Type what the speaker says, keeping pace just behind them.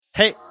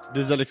Hey,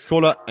 this is Alex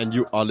Kohler, and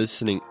you are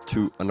listening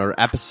to another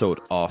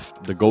episode of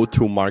the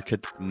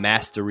Go-To-Market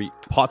Mastery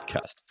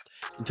Podcast.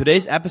 In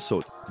today's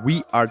episode,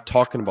 we are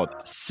talking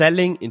about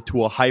selling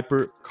into a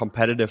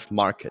hyper-competitive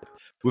market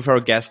with our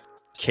guest,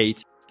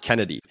 Cait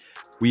Kennedy.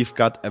 We've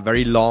got a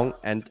very long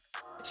and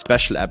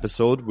special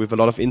episode with a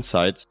lot of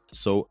insights,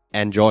 so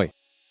enjoy.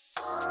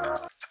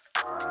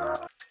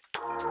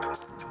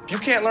 If you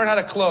can't learn how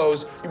to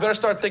close, you better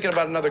start thinking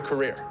about another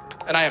career.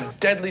 And I am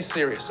deadly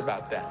serious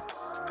about that.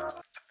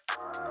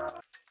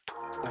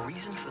 The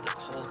reason for the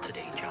call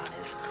today, John,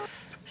 is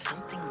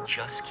something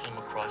just came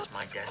across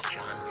my desk,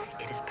 John.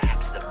 It is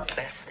perhaps the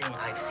best thing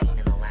I've seen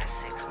in the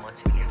last 6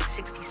 months. If you have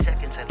 60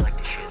 seconds, I'd like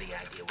to share the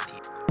idea with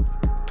you.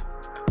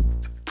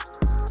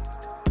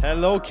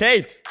 Hello,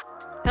 Cait.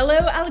 Hello,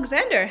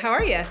 Alexander. How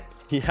are you?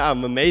 Yeah,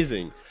 I'm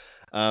amazing.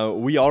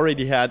 We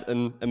already had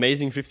an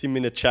amazing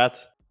 15-minute chat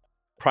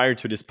prior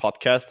to this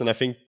podcast, and I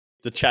think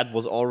the chat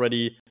was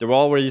there were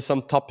already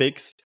some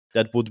topics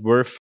that would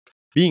worth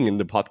being in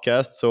the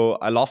podcast. So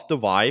I love the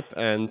vibe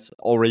and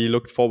already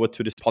looked forward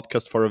to this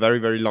podcast for a very,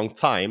 very long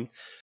time.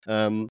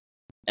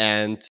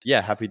 And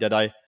yeah, happy that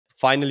I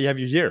finally have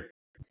you here.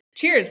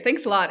 Cheers.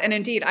 Thanks a lot. And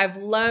indeed, I've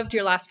loved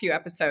your last few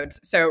episodes.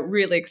 So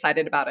really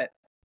excited about it.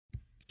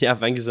 Yeah,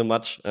 thank you so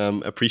much.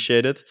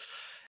 Appreciate it.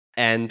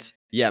 And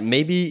yeah,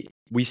 maybe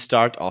we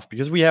start off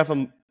because we have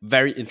a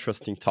very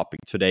interesting topic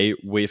today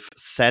with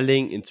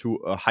selling into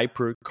a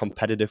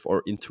hyper-competitive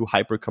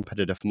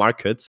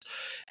markets.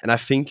 And I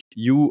think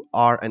you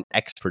are an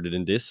expert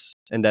in this.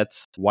 And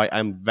that's why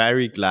I'm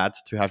very glad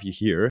to have you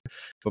here.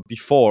 But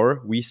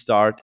before we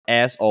start,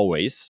 as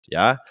always,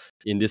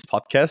 in this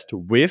podcast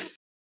with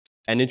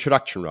an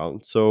introduction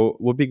round. So it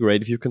would be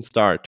great if you can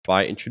start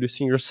by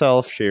introducing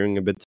yourself, sharing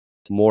a bit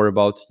more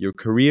about your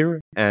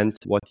career and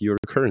what you're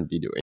currently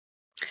doing.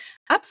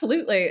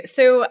 Absolutely.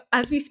 So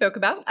as we spoke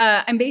about,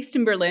 I'm based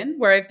in Berlin,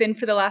 where I've been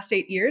for the last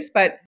 8 years.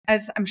 But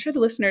as I'm sure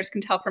the listeners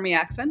can tell from my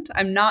accent,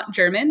 I'm not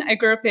German. I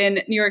grew up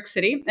in New York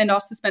City and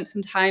also spent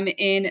some time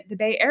in the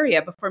Bay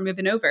Area before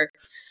moving over.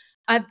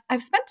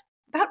 I've spent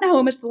about now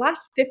almost the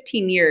last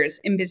 15 years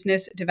in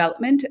business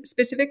development,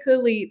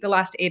 specifically the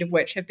last 8 of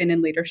which have been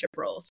in leadership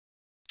roles.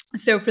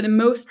 So for the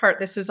most part,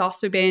 this has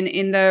also been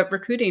in the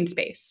recruiting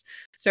space.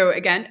 So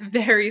again,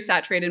 very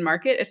saturated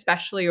market,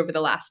 especially over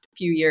the last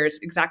few years,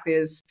 exactly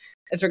as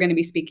we're going to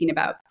be speaking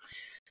about.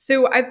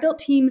 So I've built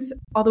teams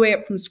all the way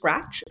up from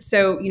scratch.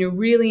 So,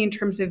 really in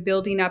terms of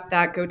building up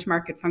that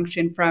go-to-market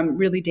function from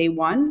really day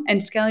one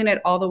and scaling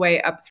it all the way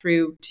up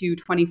through to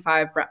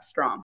 25 reps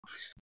strong.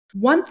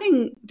 One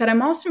thing that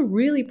I'm also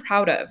really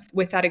proud of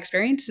with that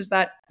experience is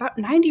that about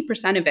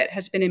 90% of it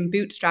has been in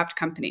bootstrapped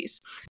companies.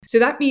 So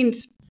that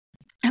means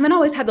I haven't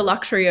always had the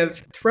luxury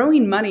of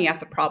throwing money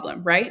at the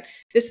problem, right?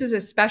 This is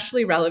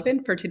especially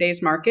relevant for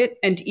today's market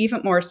and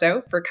even more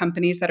so for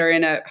companies that are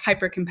in a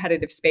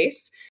hyper-competitive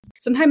space.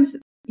 Sometimes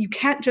you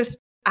can't just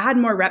add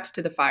more reps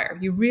to the fire.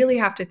 You really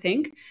have to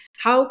think,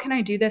 how can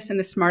I do this in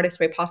the smartest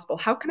way possible?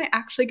 How can I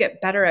actually get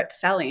better at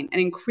selling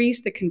and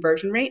increase the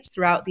conversion rates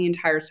throughout the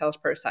entire sales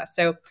process?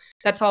 So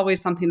that's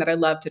always something that I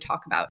love to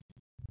talk about.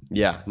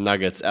 Yeah,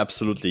 nuggets,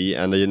 absolutely.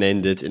 And you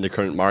named it in the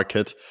current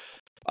market.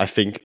 I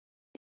think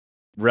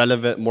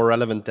more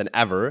relevant than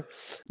ever,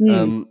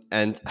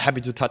 and happy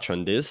to touch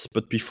on this.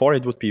 But before,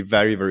 it would be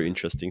very, very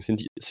interesting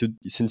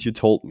since you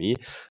told me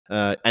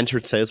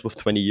entered sales with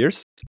 20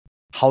 years.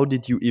 How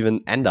did you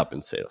even end up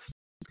in sales?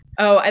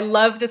 Oh, I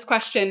love this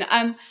question.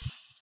 I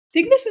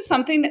think this is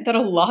something that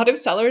a lot of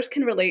sellers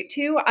can relate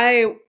to.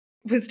 I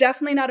was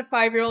definitely not a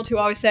 5-year-old who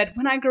always said,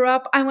 when I grow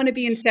up, I want to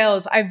be in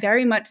sales. I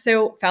very much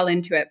so fell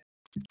into it.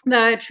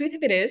 The truth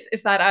of it is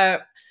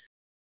that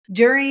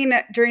during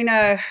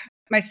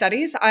my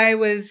studies, I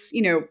was,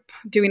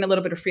 doing a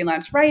little bit of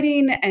freelance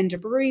writing and a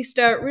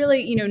barista,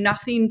 really,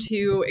 nothing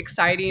too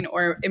exciting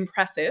or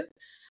impressive.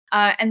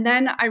 And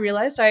then I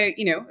realized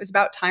it was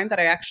about time that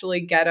I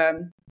actually get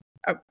a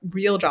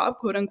real job,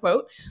 quote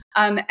unquote.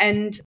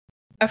 And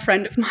a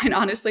friend of mine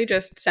honestly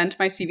just sent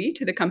my CV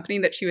to the company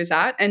that she was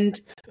at. And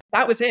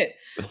that was it.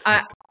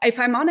 If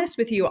I'm honest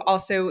with you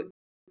also,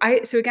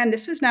 so again,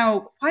 this was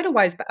now quite a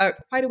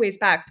ways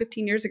back,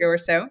 15 years ago or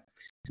so.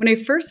 When I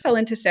first fell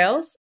into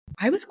sales,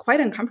 I was quite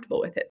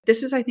uncomfortable with it.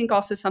 This is, I think,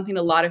 also something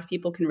a lot of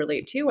people can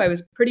relate to. I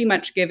was pretty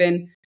much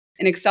given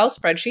an Excel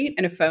spreadsheet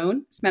and a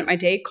phone, spent my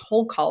day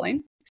cold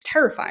calling. It's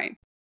terrifying.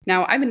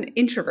 Now, I'm an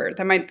introvert.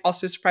 That might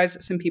also surprise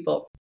some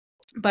people.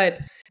 But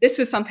this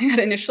was something that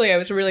initially I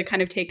was really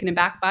kind of taken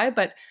aback by.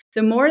 But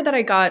the more that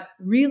I got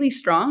really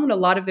strong in a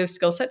lot of those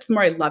skill sets, the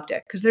more I loved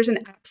it because there's an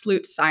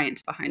absolute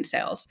science behind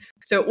sales.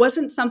 So it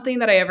wasn't something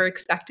that I ever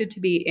expected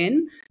to be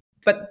in.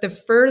 But the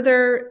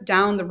further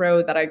down the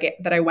road that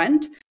I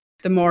went,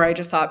 the more I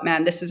just thought,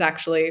 man, this is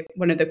actually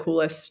one of the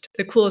coolest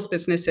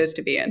businesses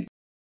to be in.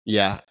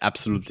 Yeah,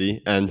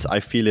 absolutely. And I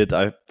feel it.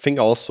 I think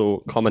I also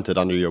commented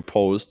under your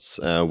posts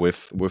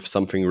with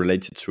something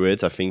related to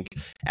it. I think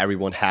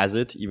everyone has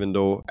it, even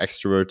though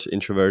extrovert,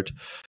 introvert,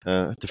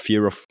 the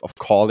fear of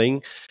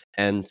calling.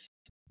 And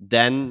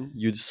then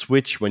you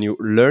switch when you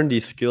learn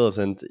these skills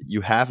and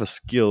you have a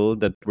skill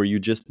that where you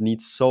just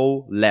need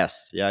so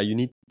less. Yeah, you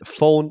need a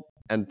phone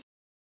and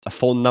a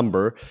phone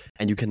number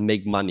and you can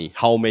make money.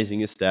 How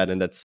amazing is that?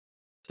 And that's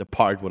the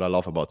part what I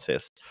love about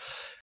sales.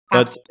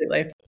 But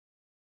Absolutely.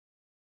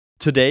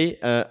 today,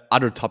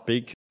 other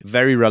topic,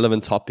 very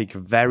relevant topic,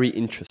 very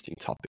interesting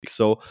topic.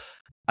 So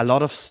a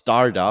lot of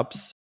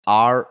startups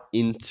are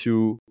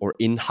into or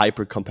in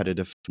hyper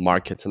competitive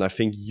markets. And I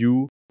think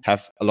you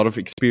have a lot of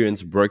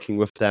experience working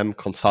with them,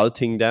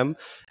 consulting them,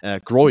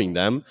 growing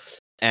them.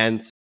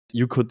 And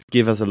you could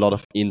give us a lot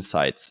of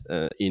insights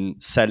in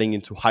selling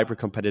into hyper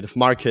competitive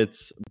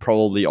markets,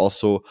 probably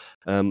also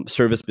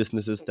service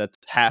businesses that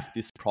have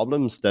these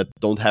problems that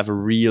don't have a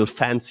real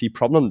fancy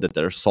problem that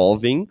they're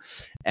solving.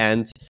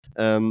 And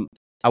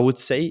I would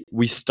say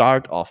we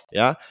start off,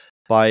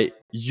 by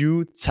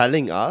you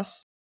telling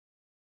us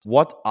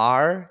what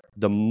are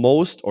the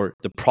most or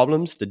the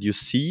problems that you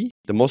see,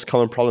 the most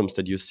common problems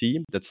that you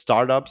see that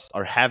startups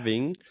are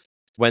having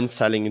when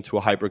selling into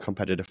a hyper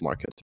competitive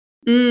market.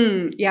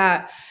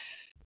 Yeah.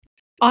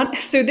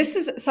 So this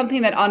is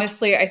something that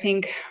honestly, I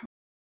think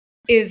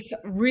is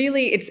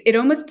really, it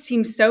almost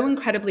seems so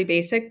incredibly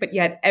basic, but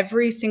yet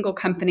every single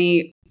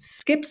company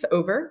skips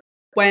over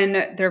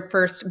when they're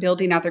first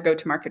building out their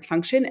go-to-market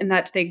function. And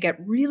that's they get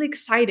really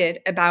excited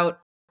about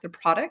the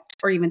product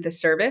or even the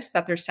service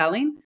that they're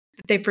selling,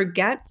 that they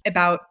forget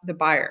about the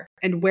buyer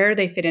and where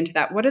they fit into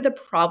that. What are the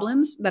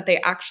problems that they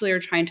actually are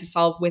trying to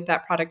solve with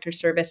that product or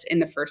service in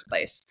the first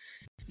place?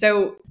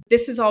 So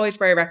this is always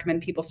where I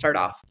recommend people start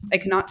off. I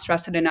cannot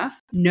stress it enough.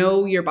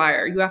 Know your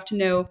buyer. You have to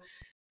know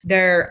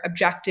their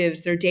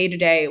objectives, their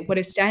day-to-day, what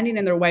is standing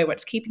in their way,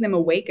 what's keeping them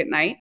awake at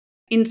night,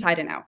 inside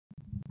and out.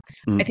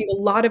 I think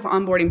a lot of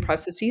onboarding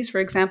processes, for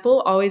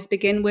example, always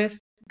begin with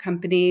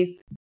company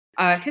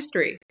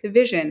history, the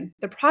vision,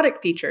 the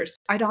product features.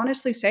 I'd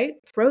honestly say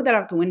throw that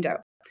out the window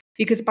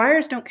because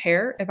buyers don't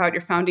care about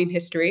your founding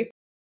history,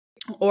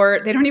 or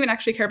they don't even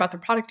actually care about the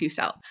product you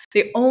sell.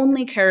 They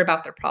only care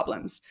about their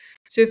problems.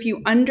 So if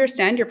you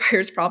understand your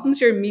buyer's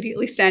problems, you're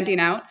immediately standing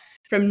out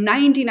from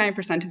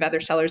 99% of other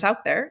sellers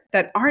out there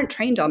that aren't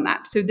trained on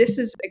that. So this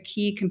is a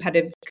key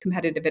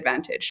competitive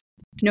advantage.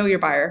 Know your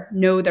buyer,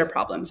 know their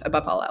problems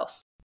above all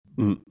else.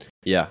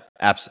 Yeah,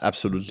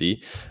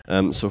 absolutely.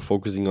 So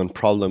focusing on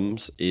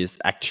problems is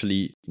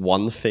actually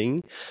one thing,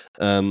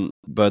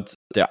 but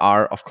there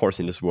are, of course,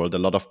 in this world a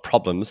lot of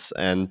problems,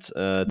 and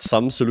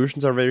some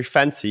solutions are very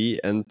fancy,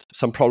 and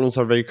some problems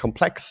are very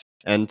complex,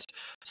 and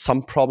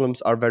some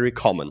problems are very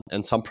common,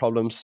 and some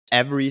problems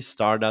every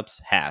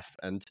startups have,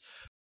 and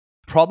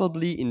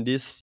probably in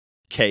this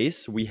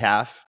case we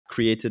have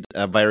created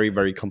a very,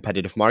 very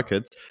competitive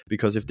market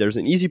because if there's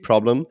an easy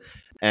problem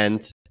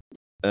and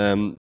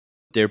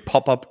there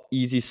pop up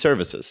easy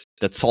services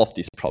that solve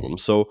these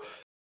problems. So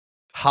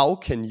how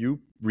can you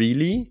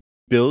really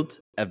build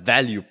a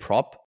value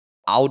prop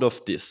out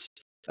of this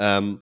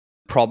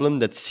problem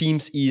that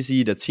seems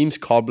easy, that seems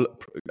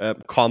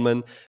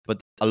common,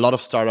 but a lot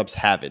of startups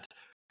have it?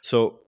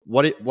 So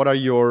what are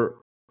your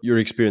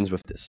experience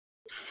with this?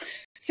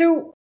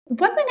 So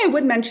one thing I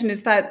would mention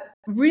is that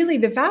really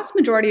the vast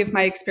majority of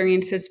my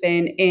experience has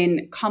been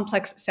in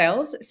complex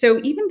sales. So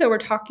even though we're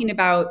talking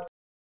about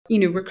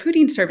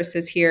recruiting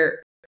services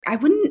here, I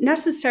wouldn't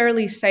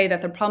necessarily say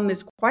that the problem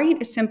is quite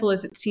as simple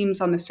as it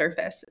seems on the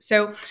surface.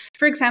 So,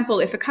 for example,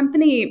 if a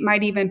company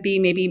might even be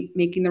maybe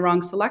making the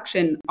wrong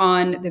selection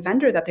on the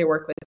vendor that they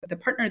work with, the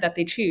partner that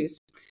they choose,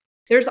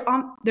 there's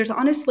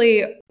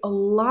honestly a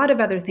lot of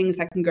other things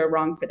that can go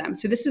wrong for them.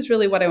 So this is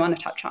really what I want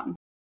to touch on.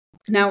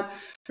 Now,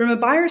 from a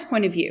buyer's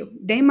point of view,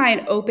 they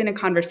might open a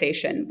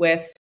conversation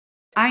with,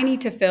 I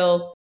need to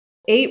fill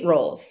 8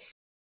 roles.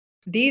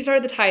 These are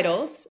the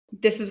titles.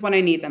 This is when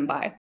I need them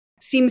by.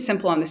 Seems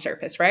simple on the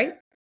surface, right?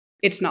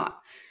 It's not.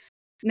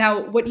 Now,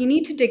 what you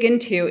need to dig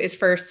into is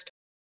first,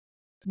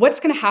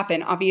 what's going to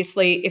happen,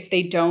 obviously, if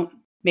they don't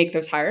make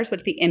those hires?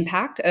 What's the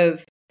impact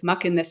of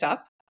mucking this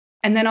up?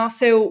 And then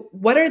also,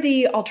 what are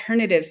the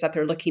alternatives that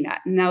they're looking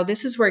at? Now,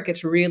 this is where it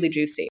gets really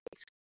juicy.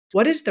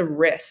 What is the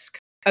risk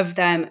of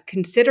them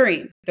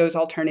considering those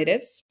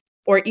alternatives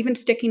or even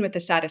sticking with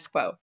the status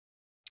quo?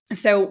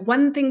 So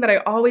one thing that I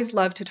always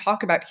love to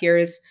talk about here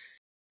is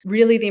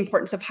really the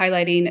importance of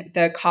highlighting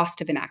the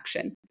cost of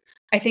inaction.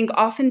 I think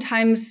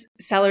oftentimes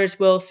sellers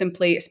will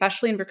simply,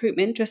 especially in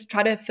recruitment, just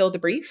try to fill the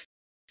brief.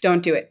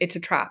 Don't do it. It's a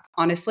trap,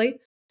 honestly.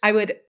 I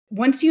would,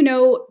 once you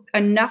know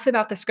enough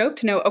about the scope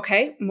to know,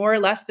 okay, more or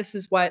less, this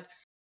is what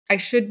I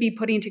should be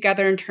putting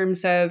together in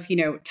terms of,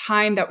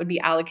 time that would be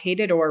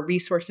allocated or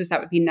resources that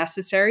would be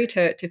necessary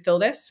to fill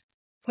this,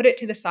 put it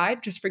to the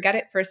side, just forget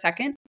it for a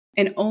second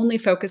and only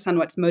focus on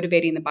what's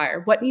motivating the buyer.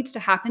 What needs to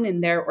happen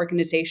in their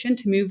organization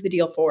to move the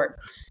deal forward?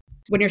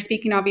 When you're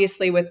speaking,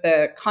 obviously, with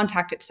the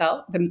contact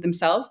itself,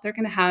 themselves, they're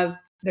going to have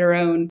their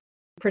own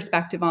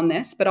perspective on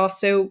this, but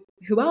also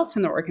who else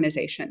in the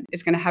organization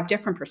is going to have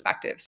different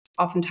perspectives.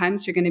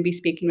 Oftentimes, you're going to be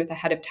speaking with a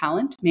head of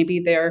talent. Maybe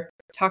they're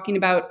talking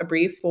about a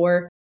brief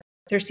for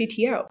their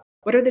CTO.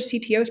 What are the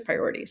CTO's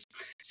priorities?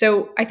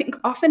 So I think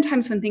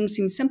oftentimes when things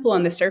seem simple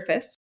on the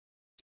surface,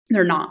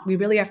 they're not. We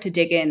really have to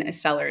dig in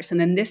as sellers. And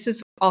then this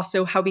is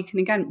also how we can,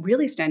 again,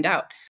 really stand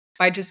out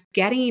by just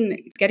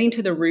getting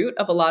to the root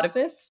of a lot of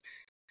this.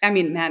 I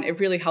mean, man, it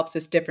really helps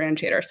us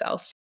differentiate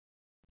ourselves.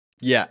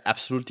 Yeah,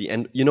 absolutely.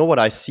 And you know what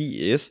I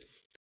see is,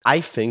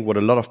 I think what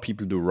a lot of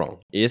people do wrong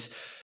is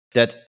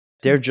that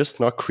they're just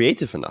not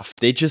creative enough.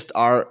 They just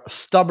are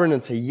stubborn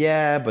and say,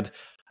 yeah, but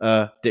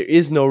there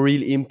is no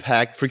real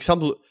impact. For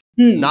example,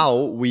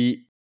 now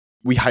we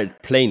hired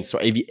planes, so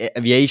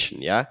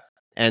aviation, yeah?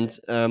 And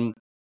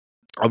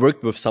I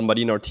worked with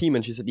somebody in our team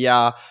and she said,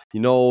 yeah,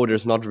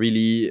 there's not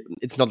really,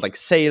 it's not like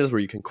sales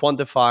where you can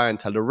quantify and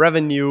tell the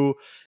revenue.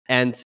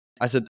 And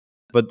I said,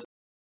 but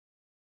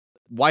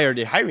why are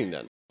they hiring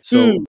then?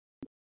 So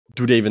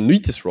do they even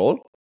need this role?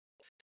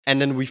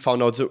 And then we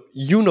found out, so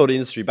the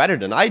industry better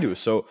than I do.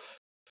 So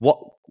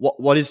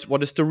what is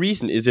the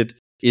reason? Is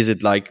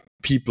it like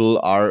people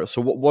are,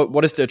 so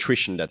what is the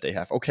attrition that they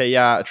have? Okay,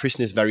 yeah,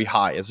 attrition is very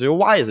high. And so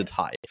why is it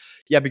high?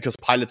 Yeah, because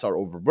pilots are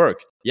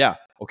overworked. Yeah,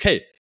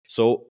 okay.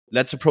 So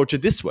let's approach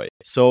it this way.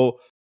 So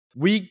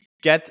we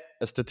get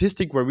a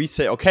statistic where we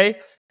say, okay,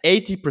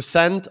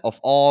 80% of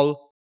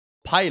all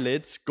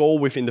pilots go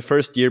within the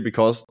first year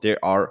because they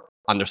are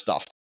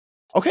understaffed.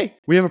 Okay,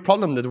 we have a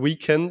problem that we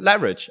can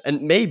leverage.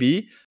 And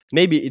maybe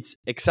it's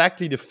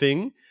exactly the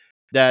thing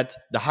that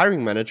the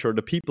hiring manager,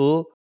 the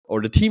people,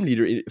 or the team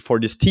leader for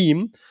this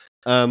team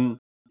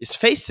is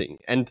facing.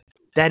 And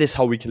that is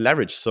how we can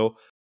leverage. So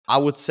I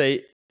would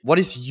say, what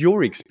is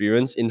your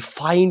experience in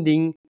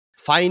finding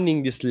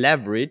this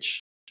leverage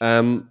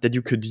that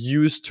you could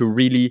use to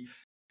really,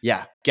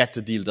 get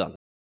the deal done?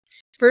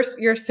 First,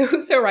 you're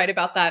so right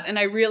about that. And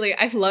I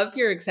love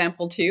your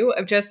example too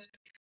of just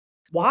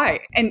why?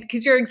 And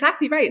because you're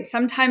exactly right.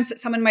 Sometimes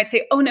someone might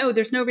say, oh no,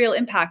 there's no real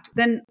impact.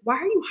 Then why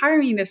are you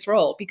hiring this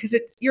role? Because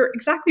you're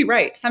exactly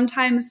right.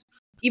 Sometimes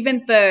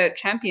even the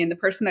champion, the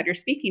person that you're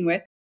speaking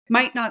with,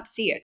 might not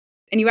see it.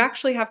 And you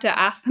actually have to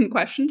ask them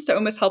questions to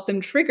almost help them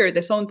trigger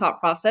this own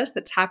thought process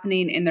that's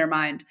happening in their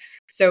mind.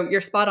 So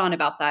you're spot on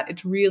about that.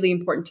 It's really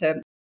important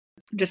to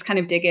just kind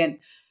of dig in.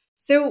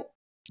 So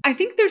I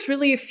think there's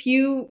a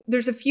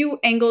few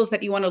angles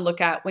that you want to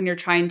look at when you're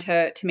trying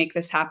to make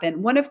this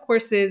happen. One, of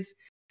course, is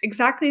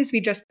exactly as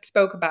we just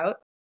spoke about.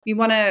 We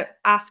want to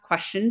ask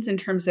questions in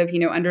terms of,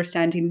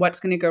 understanding what's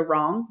going to go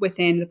wrong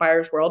within the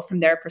buyer's world from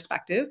their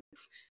perspective.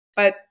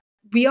 But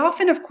we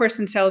often, of course,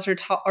 in sales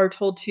are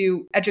told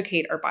to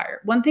educate our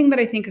buyer. One thing that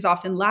I think is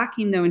often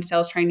lacking, though, in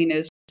sales training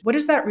is, what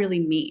does that really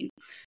mean?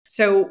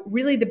 So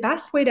really the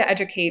best way to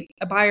educate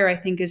a buyer, I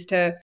think, is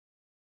to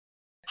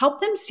help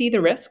them see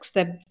the risks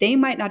that they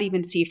might not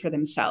even see for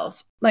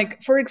themselves.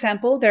 Like, for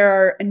example, there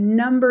are a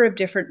number of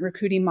different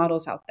recruiting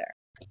models out there.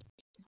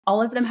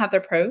 All of them have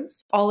their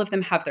pros, all of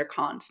them have their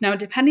cons. Now,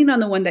 depending on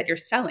the one that you're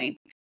selling,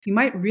 you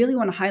might really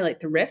want to highlight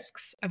the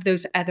risks of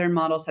those other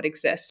models that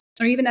exist,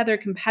 or even other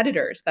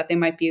competitors that they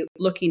might be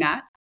looking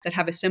at that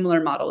have a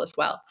similar model as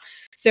well.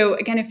 So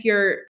again, if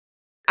you're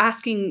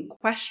asking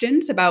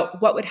questions about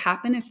what would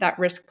happen if that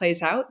risk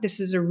plays out, this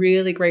is a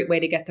really great way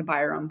to get the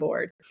buyer on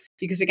board.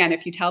 Because again,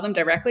 if you tell them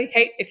directly,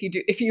 hey, if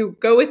you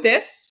go with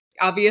this,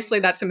 obviously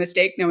that's a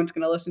mistake. No one's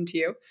going to listen to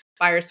you.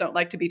 Buyers don't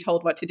like to be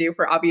told what to do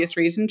for obvious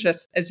reasons.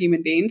 Just as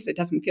human beings, it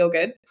doesn't feel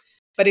good.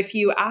 But if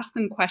you ask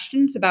them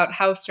questions about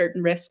how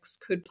certain risks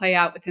could play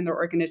out within their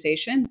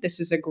organization, this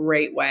is a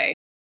great way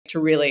to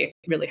really,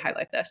 really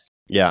highlight this.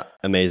 Yeah,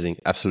 amazing.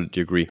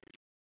 Absolutely agree.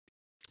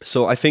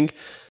 So I think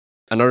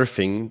another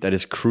thing that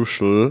is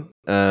crucial,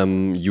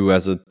 you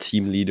as a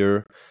team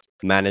leader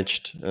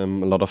managed a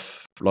lot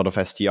of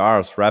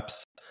SDRs,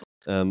 reps,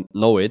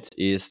 know it,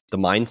 is the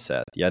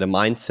mindset. Yeah, the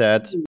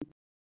mindset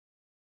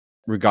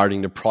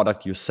regarding the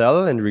product you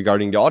sell and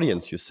regarding the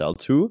audience you sell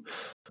to,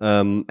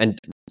 and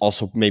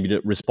also maybe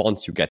the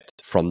response you get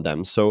from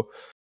them. So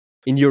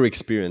in your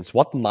experience,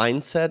 what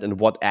mindset and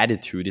what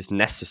attitude is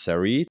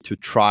necessary to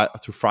try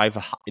to thrive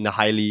in a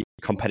highly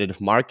competitive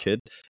market,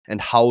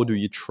 and how do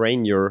you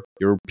train your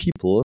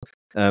people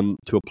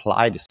to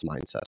apply this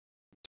mindset?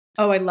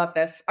 Oh, I love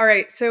this. All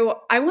right.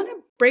 So I want to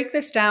break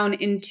this down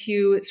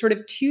into sort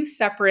of two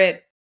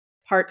separate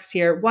parts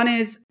here. One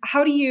is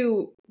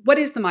what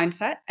is the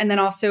mindset? And then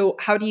also,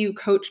 how do you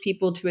coach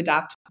people to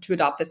adopt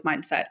this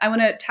mindset? I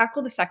want to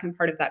tackle the second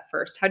part of that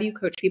first. How do you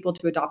coach people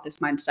to adopt this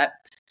mindset?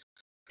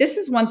 This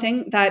is one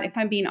thing that, if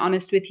I'm being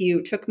honest with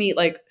you, took me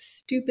like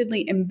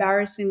stupidly,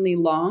 embarrassingly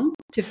long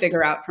to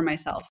figure out for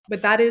myself.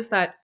 But that is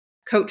that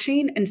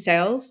coaching and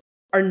sales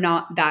are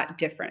not that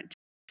different.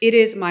 It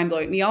is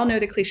mind-blowing. We all know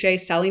the cliche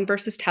selling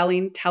versus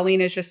telling.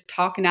 Telling is just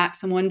talking at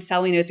someone.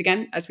 Selling is,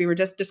 again, as we were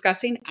just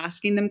discussing,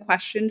 asking them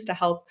questions to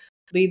help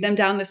lead them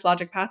down this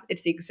logic path.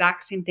 It's the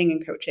exact same thing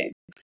in coaching.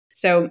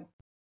 So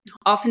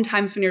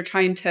oftentimes when you're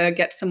trying to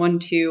get someone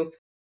to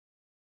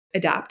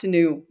adapt a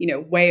new,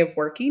 way of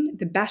working,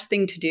 the best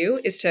thing to do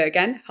is to,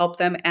 again, help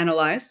them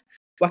analyze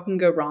what can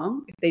go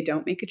wrong if they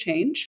don't make a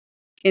change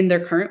in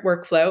their current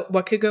workflow.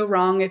 What could go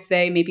wrong if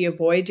they maybe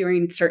avoid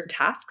doing certain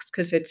tasks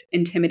because it's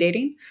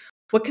intimidating?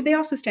 What could they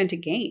also stand to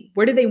gain?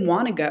 Where do they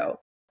want to go?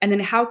 And then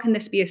how can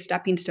this be a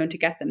stepping stone to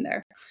get them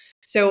there?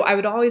 So I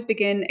would always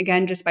begin,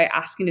 again, just by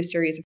asking a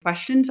series of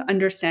questions,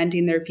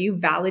 understanding their view,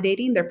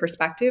 validating their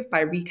perspective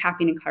by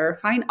recapping and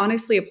clarifying,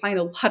 honestly applying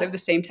a lot of the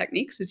same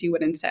techniques as you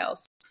would in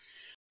sales.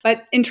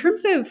 But in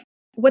terms of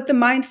what the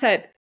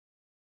mindset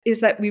is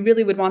that we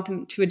really would want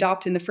them to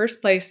adopt in the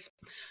first place,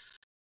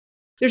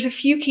 there's a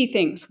few key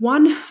things.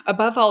 One,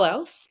 above all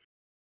else,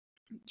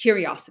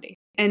 curiosity.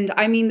 And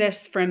I mean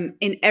this from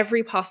in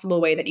every possible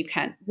way that you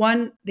can.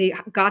 One, they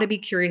got to be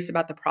curious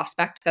about the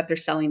prospect that they're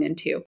selling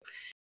into.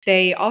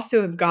 They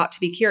also have got to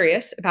be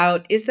curious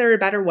about, is there a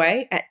better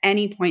way at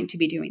any point to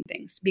be doing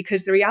things?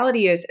 Because the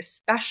reality is,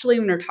 especially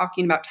when we're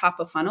talking about top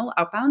of funnel,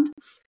 outbound,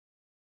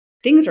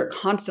 things are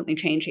constantly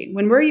changing.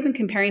 When we're even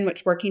comparing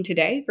what's working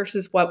today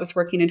versus what was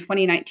working in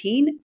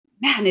 2019,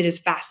 man, it is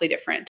vastly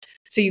different.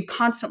 So you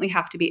constantly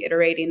have to be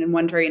iterating and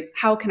wondering,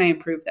 how can I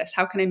improve this?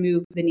 How can I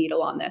move the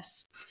needle on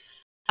this?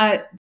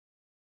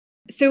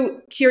 So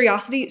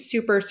curiosity,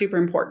 super, super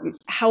important.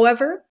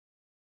 However,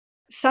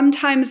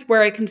 sometimes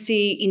where I can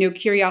see,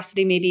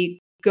 curiosity maybe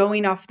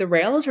going off the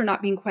rails or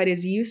not being quite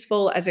as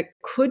useful as it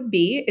could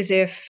be is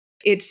if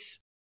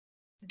it's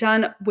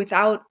done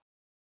without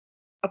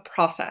a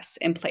process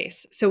in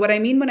place. So what I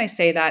mean when I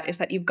say that is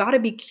that you've got to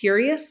be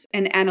curious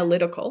and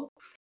analytical,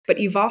 but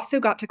you've also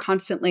got to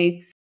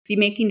constantly be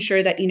making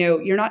sure that,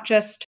 you're not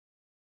just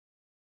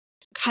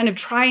kind of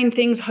trying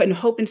things and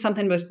hoping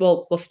something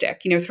will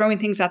stick, throwing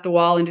things at the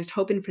wall and just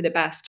hoping for the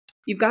best.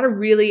 You've got to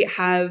really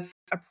have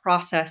a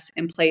process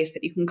in place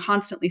that you can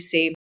constantly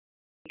see,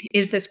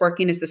 is this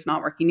working? Is this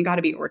not working? You got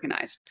to be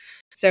organized.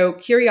 So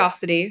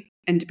curiosity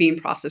and being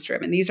process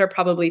driven. These are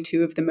probably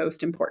two of the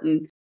most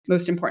important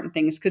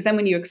things. Because then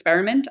when you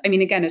experiment,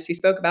 again, as we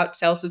spoke about,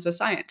 sales is a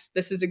science.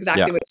 This is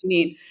exactly what you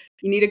need.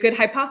 You need a good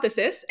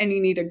hypothesis and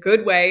you need a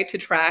good way to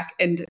track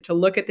and to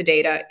look at the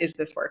data. Is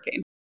this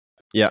working?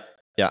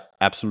 Yeah,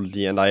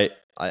 absolutely. And I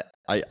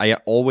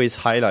always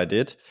highlight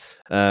it.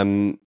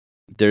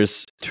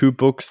 There's two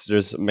books.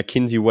 There's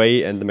McKinsey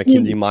Way and the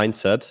McKinsey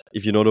Mindset.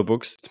 If you know the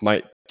books, it's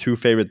my two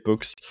favorite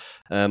books.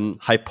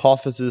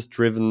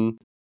 Hypothesis-driven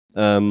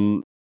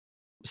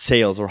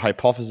sales or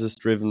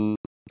hypothesis-driven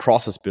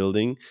process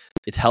building.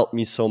 It helped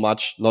me so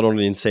much, not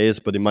only in sales,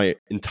 but in my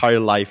entire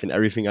life, in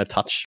everything I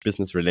touch,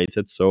 business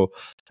related. So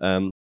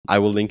I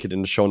will link it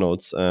in the show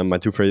notes. My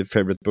two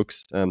favorite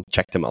books.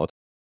 Check them out.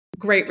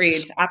 Great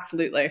reads,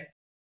 absolutely.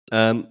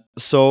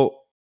 So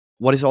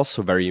what is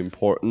also very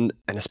important,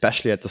 and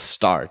especially at the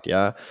start,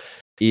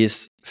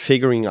 is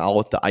figuring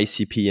out the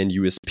ICP and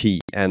USP.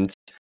 And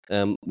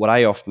what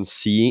I often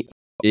see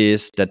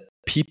is that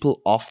people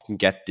often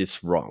get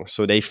this wrong.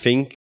 So they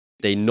think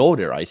they know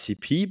their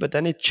ICP, but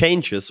then it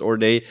changes, or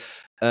they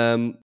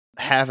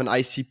have an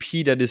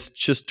ICP that is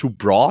just too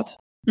broad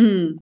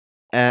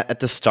at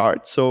the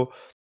start. So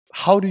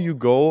how do you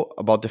go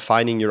about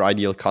defining your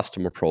ideal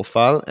customer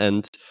profile?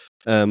 And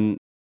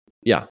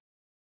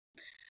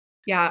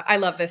Yeah, I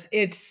love this.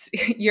 It's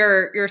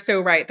you're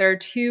so right. There are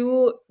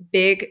two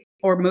big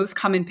or most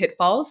common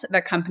pitfalls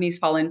that companies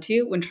fall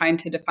into when trying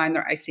to define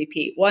their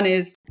ICP. One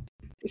is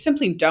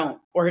simply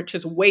don't, or it's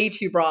just way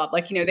too broad.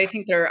 Like, they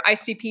think their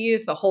ICP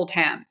is the whole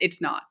TAM.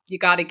 It's not. You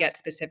got to get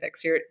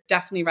specifics. You're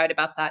definitely right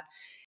about that.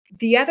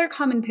 The other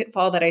common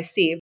pitfall that I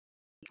see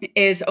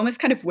is almost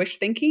kind of wish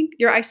thinking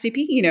your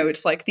ICP.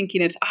 It's like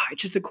thinking it's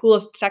just the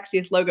coolest,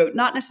 sexiest logo.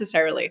 Not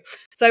necessarily.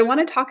 So I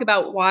want to talk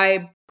about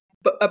why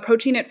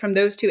approaching it from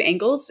those two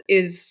angles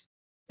is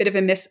a bit of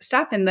a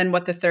misstep, and then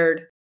what the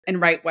third and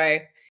right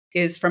way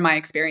is from my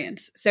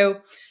experience.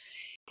 So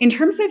in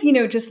terms of,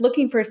 just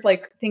looking first,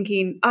 like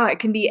thinking, it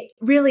can be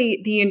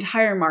really the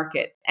entire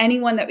market.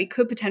 Anyone that we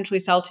could potentially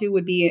sell to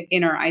would be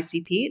in our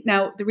ICP.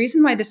 Now, the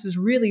reason why this is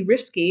really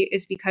risky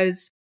is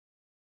because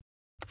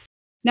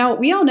now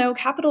we all know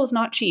capital is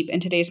not cheap in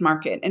today's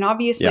market. And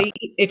obviously,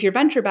 if you're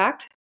venture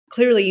backed,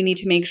 clearly you need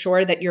to make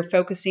sure that you're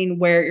focusing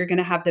where you're going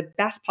to have the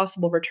best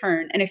possible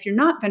return. And if you're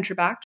not venture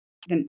backed,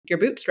 then you're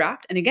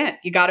bootstrapped. And again,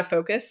 you got to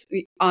focus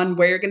on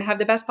where you're going to have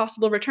the best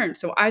possible return.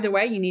 So either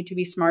way, you need to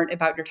be smart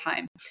about your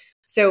time.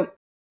 So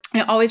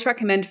I always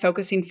recommend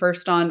focusing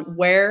first on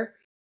where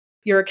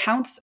your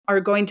accounts are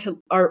going to,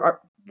 are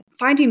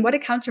finding what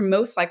accounts are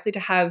most likely to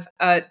have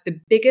the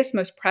biggest,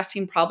 most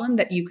pressing problem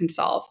that you can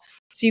solve.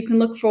 So you can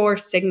look for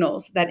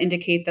signals that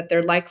indicate that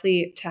they're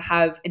likely to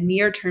have a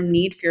near-term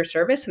need for your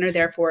service and are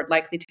therefore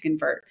likely to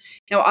convert.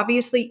 Now,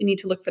 obviously, you need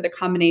to look for the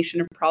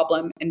combination of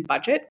problem and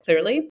budget,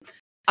 clearly.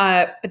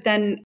 But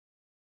then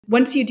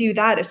once you do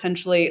that,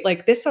 essentially,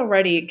 like this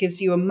already gives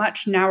you a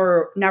much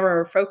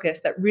narrower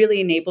focus that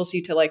really enables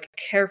you to like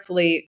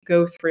carefully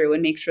go through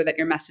and make sure that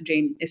your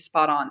messaging is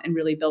spot on and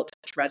really built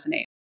to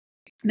resonate.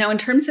 Now, in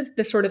terms of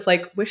the sort of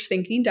like wish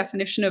thinking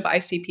definition of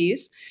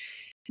ICPs,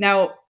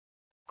 now,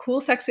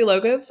 cool, sexy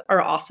logos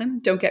are awesome.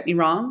 Don't get me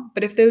wrong.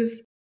 But if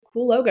those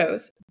cool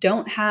logos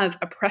don't have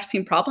a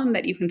pressing problem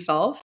that you can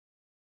solve,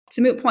 it's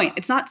a moot point.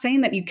 It's not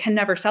saying that you can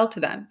never sell to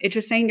them. It's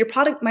just saying your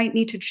product might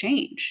need to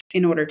change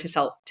in order to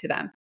sell to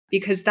them,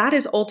 because that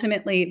is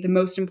ultimately the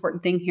most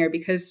important thing here.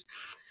 Because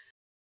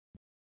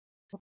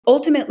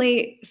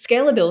ultimately,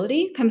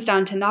 scalability comes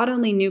down to not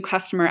only new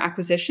customer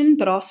acquisition,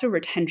 but also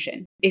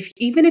retention.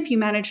 Even if you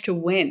manage to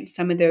win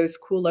some of those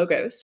cool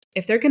logos,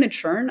 if they're going to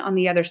churn on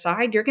the other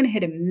side, you're going to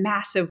hit a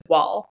massive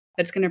wall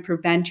that's going to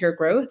prevent your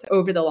growth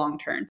over the long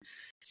term.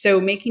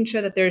 So making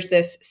sure that there's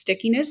this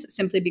stickiness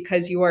simply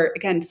because you are,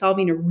 again,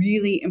 solving a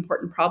really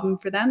important problem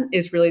for them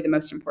is really the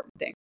most important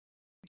thing.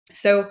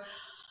 So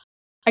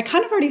I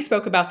kind of already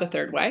spoke about the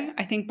third way,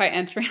 I think, by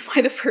answering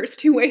why the first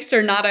two ways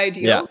are not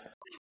ideal. Yeah.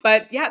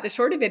 But yeah, the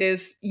short of it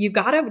is you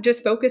got to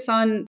just focus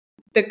on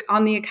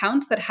the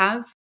accounts that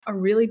have a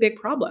really big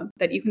problem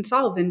that you can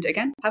solve, and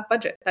again, have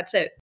budget. That's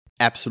it.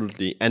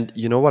 Absolutely. And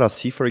you know what I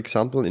see, for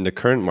example, in the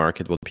current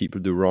market, what people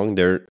do wrong,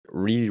 they're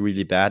really,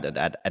 really bad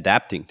at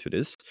adapting to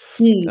this.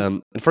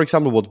 And for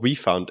example, what we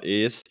found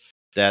is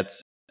that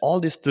all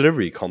these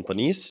delivery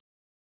companies,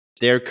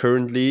 they're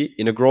currently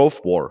in a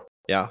growth war,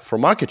 for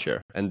market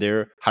share, and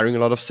they're hiring a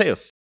lot of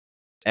sales.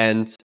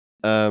 And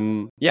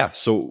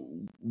so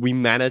we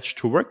managed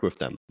to work with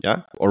them,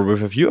 or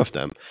with a few of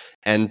them.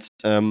 And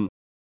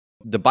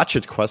the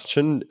budget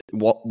question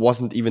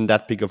wasn't even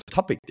that big of a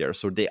topic there.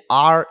 So there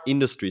are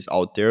industries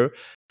out there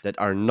that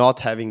are not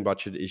having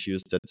budget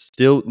issues, that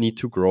still need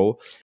to grow,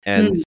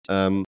 and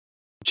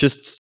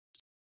just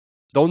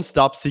don't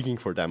stop seeking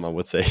for them, I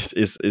would say,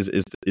 is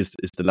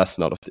the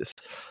lesson out of this.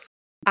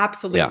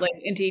 Absolutely.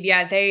 Indeed.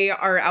 Yeah, they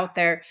are out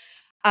there.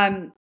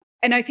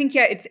 And I think,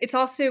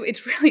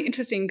 it's really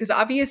interesting because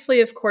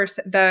obviously, of course,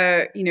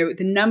 the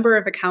number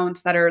of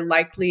accounts that are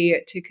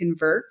likely to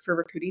convert for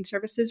recruiting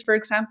services, for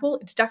example,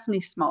 it's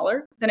definitely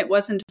smaller than it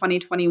was in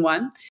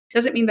 2021.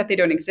 Doesn't mean that they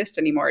don't exist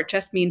anymore. It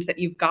just means that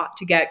you've got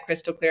to get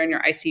crystal clear on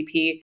your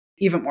ICP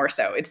even more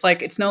so. It's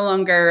like, it's no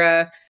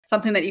longer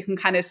something that you can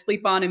kind of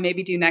sleep on and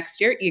maybe do next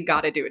year. You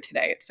got to do it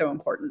today. It's so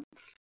important.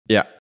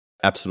 Yeah,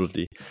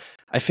 absolutely.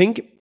 I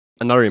think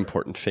another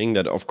important thing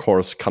that, of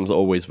course, comes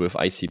always with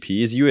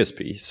ICP is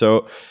USP.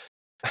 So,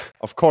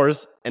 of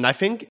course, and I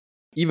think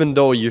even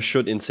though you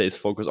should in sales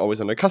focus always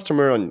on the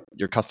customer, on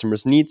your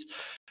customer's needs,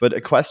 but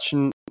a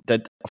question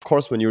that, of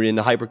course, when you're in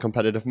a hyper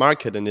competitive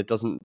market, and it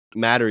doesn't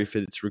matter if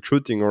it's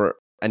recruiting or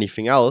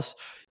anything else,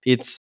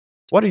 it's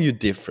what are you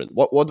different?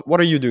 What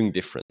are you doing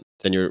different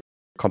than your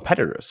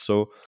competitors?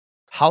 So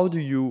how do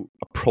you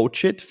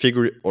approach it,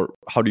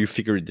 how do you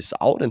figure this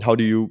out, and how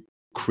do you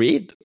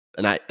create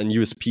an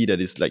USP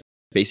that is like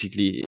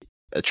basically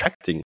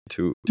attracting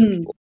to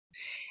people?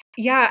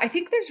 Yeah, I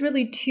think there's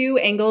really two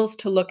angles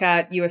to look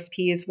at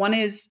USPs. One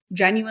is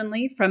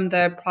genuinely from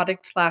the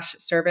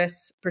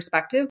product/service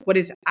perspective. What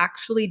is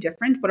actually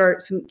different? What are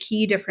some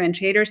key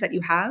differentiators that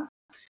you have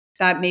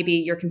that maybe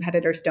your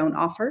competitors don't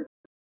offer?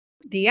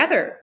 The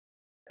other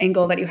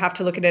angle that you have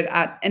to look at it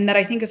at, and that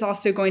I think is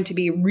also going to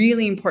be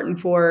really important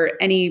for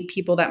any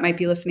people that might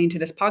be listening to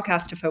this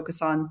podcast to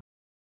focus on,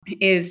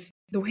 is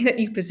the way that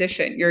you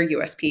position your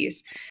USPs.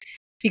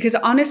 Because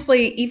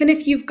honestly, even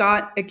if you've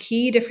got a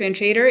key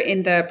differentiator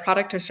in the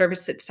product or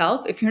service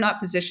itself, if you're not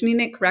positioning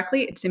it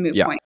correctly, it's a moot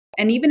point.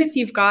 And even if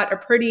you've got a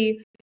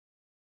pretty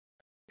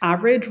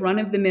average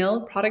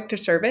run-of-the-mill product or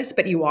service,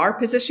 but you are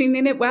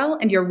positioning it well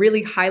and you're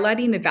really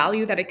highlighting the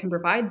value that it can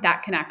provide,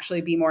 that can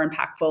actually be more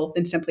impactful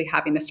than simply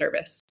having the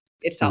service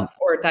itself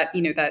or that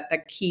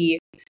key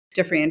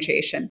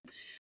differentiation.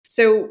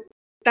 So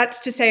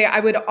that's to say, I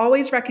would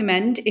always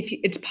recommend, if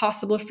it's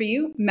possible for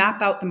you,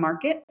 map out the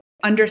market,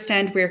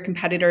 understand where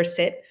competitors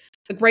sit.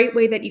 A great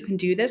way that you can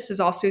do this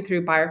is also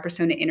through buyer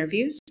persona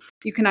interviews.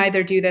 You can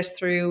either do this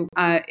through,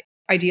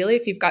 ideally,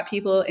 if you've got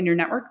people in your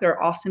network,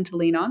 they're awesome to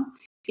lean on.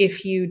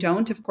 If you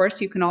don't, of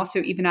course, you can also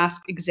even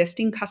ask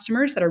existing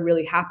customers that are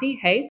really happy,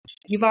 hey,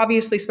 you've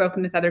obviously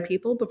spoken with other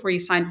people before you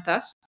signed with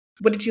us.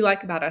 What did you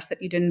like about us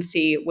that you didn't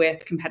see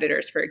with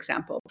competitors, for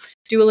example?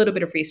 Do a little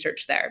bit of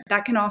research there.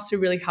 That can also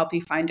really help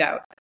you find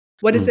out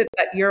what is it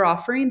that you're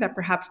offering that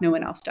perhaps no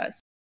one else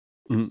does.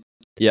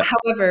 Yeah.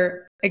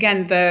 However,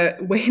 again, the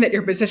way that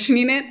you're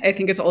positioning it, I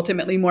think, is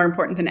ultimately more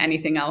important than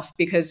anything else.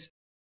 Because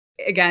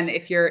again,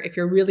 if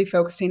you're really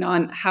focusing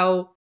on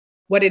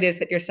what it is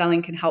that you're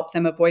selling can help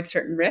them avoid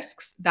certain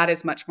risks, that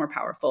is much more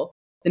powerful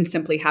than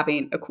simply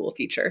having a cool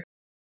feature.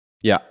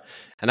 Yeah.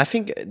 And I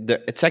think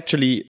it's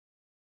actually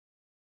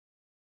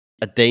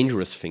a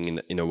dangerous thing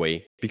in a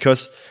way,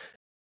 because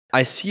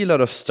I see a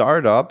lot of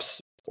startups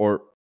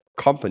or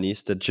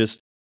companies that just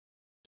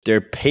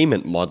their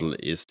payment model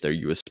is their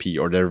USP,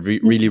 or they're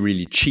really,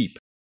 really cheap.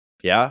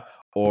 Yeah.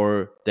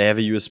 Or they have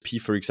a USP,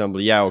 for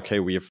example, okay,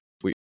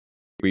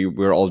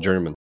 we're all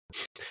German.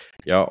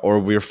 Yeah. Or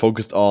we're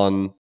focused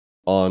on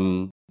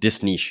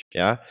this niche.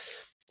 Yeah.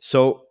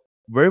 So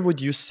where would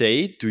you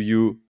say,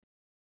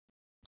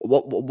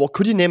 what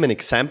could you name an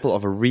example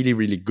of a really,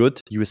 really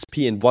good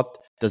USP, and what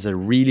does a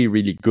really,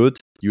 really good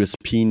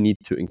USP need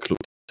to include?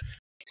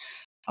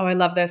 Oh, I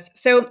love this.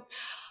 So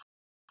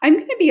I'm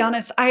going to be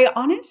honest.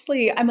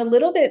 I'm a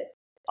little bit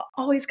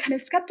always kind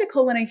of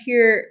skeptical when I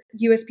hear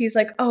USPs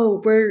like,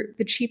 oh, we're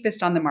the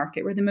cheapest on the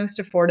market, we're the most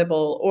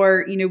affordable,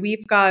 or,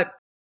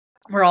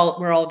 we're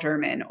all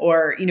German,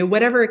 or,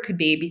 whatever it could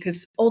be,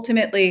 because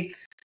ultimately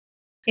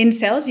In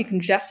sales, you can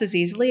just as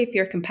easily, if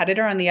your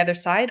competitor on the other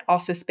side,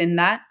 also spin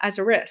that as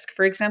a risk.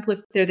 For example,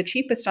 if they're the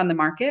cheapest on the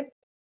market,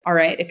 all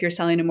right, if you're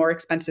selling a more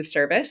expensive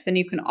service, then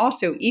you can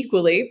also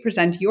equally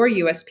present your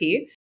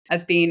USP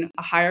as being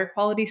a higher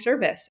quality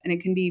service. And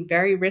it can be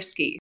very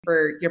risky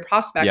for your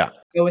prospect Yeah.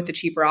 to go with the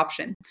cheaper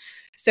option.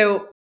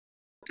 So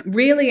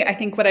really, I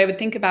think what I would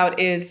think about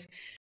is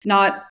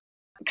not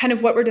kind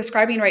of what we're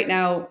describing right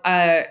now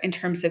in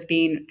terms of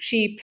being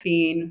cheap,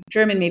 being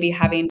German, maybe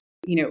having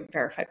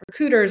verified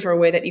recruiters or a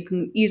way that you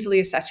can easily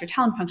assess your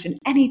talent function,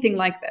 anything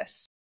like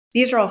this.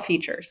 These are all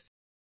features.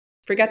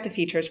 Forget the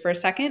features for a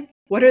second.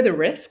 What are the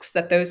risks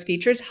that those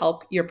features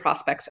help your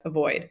prospects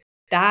avoid?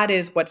 That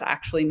is what's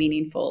actually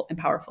meaningful and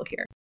powerful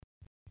here.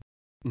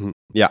 Mhm.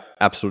 Yeah,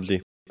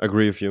 absolutely.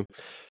 Agree with you.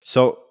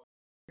 So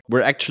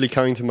we're actually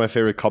coming to my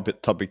favorite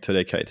topic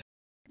today, Kate.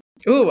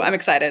 Ooh, I'm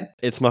excited.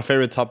 It's my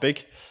favorite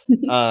topic.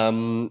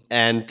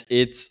 And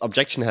it's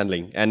objection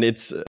handling. And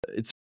it's a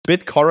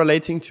bit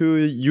correlating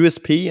to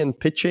USP and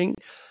pitching.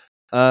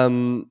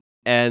 And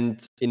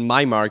in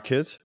my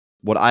market,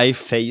 what I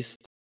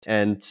faced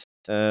and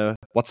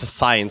what's a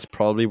science,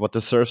 probably what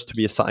deserves to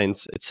be a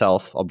science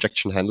itself,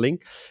 objection handling,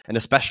 and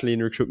especially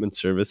in recruitment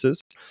services.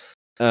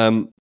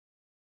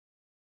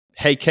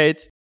 Hey,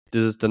 Kate,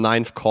 this is the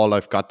 9th call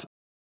I've got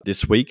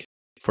this week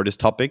for this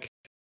topic.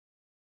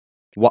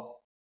 What?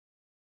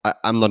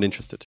 I'm not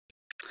interested.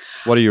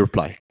 What do you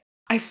reply?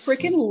 I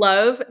freaking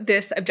love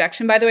this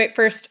objection. By the way,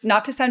 first,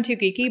 not to sound too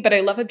geeky, but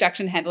I love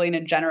objection handling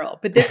in general,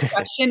 but this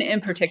question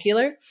in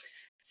particular.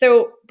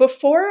 So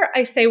before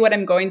I say what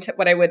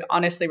I would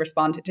honestly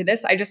respond to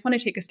this, I just want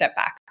to take a step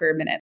back for a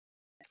minute.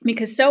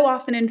 Because so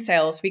often in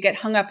sales, we get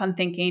hung up on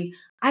thinking,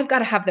 I've got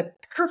to have the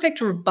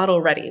perfect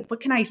rebuttal ready. What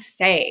can I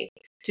say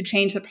to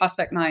change the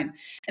prospect mind?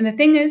 And the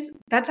thing is,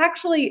 that's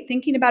actually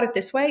thinking about it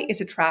this way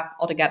is a trap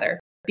altogether,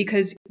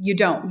 because you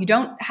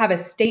don't have a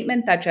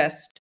statement that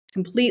just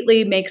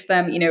completely makes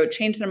them,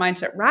 change their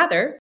mindset.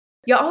 Rather,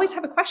 you always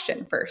have a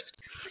question first.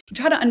 You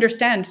try to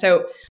understand.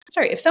 So,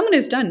 if someone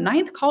has done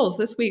 9 calls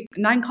this week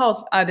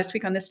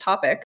on this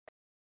topic,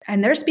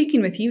 and they're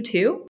speaking with you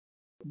too,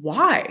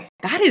 why?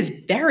 That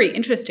is very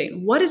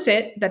interesting. What is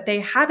it that they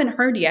haven't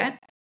heard yet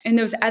in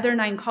those other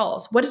 9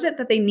 calls? What is it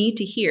that they need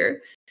to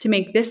hear to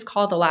make this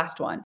call the last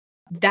one?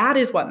 That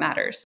is what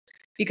matters.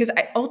 Because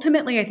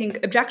ultimately, I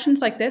think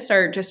objections like this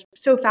are just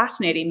so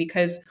fascinating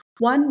because,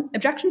 one,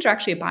 objections are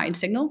actually a buying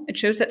signal. It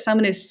shows that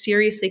someone is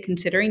seriously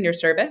considering your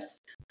service.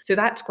 So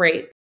that's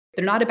great.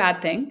 They're not a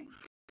bad thing.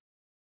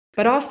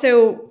 But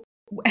also,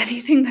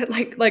 anything that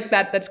like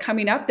that's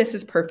coming up, this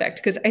is perfect.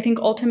 Because I think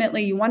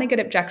ultimately you want to get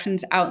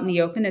objections out in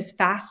the open as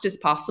fast as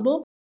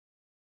possible,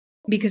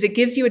 because it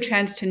gives you a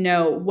chance to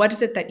know what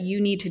is it that you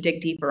need to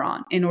dig deeper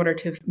on in order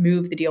to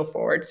move the deal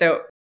forward.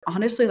 So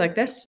honestly, like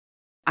this,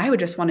 I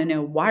would just want to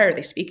know, why are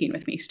they speaking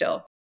with me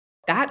still?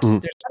 There's got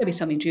to be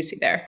something juicy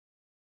there.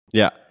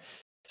 Yeah.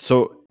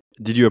 So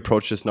did you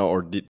approach this now,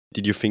 or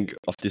did you think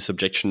of this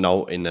objection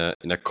now in a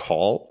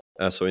call?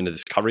 So in a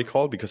discovery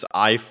call? Because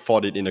I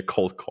thought it in a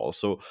cold call.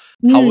 So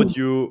how would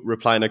you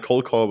reply in a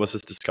cold call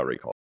versus discovery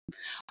call?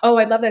 Oh,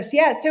 I love this.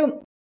 Yeah.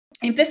 So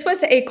if this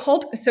was a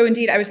cold, so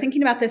indeed, I was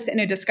thinking about this in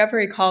a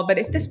discovery call, but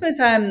if this was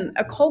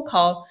a cold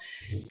call,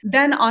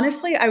 then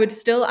honestly, I would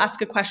still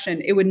ask a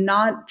question. It would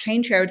not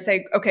change here. I would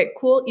say, okay,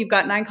 cool. You've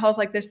got 9 calls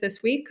like this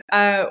week.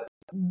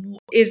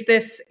 Is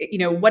this,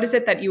 what is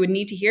it that you would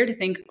need to hear to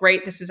think,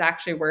 great, this is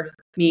actually worth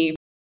me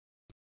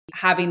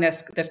having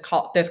this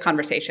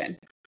conversation?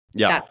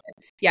 Yeah. That's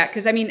it. Yeah.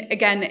 Because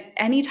again,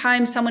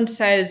 anytime someone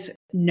says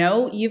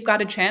no, you've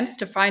got a chance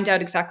to find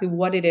out exactly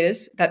what it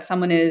is that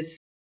someone is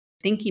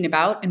thinking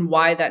about and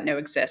why that no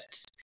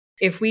exists.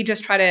 If we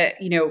just try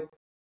to,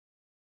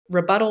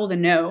 rebuttal the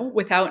no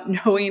without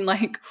knowing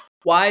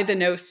why the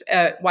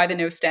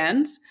no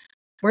stands,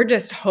 we're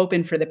just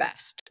hoping for the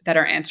best that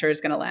our answer is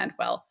going to land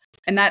well.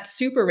 And that's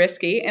super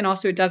risky. And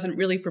also it doesn't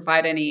really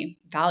provide any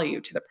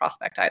value to the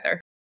prospect either.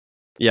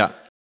 Yeah,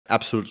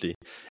 absolutely.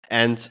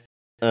 And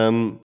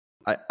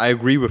I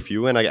agree with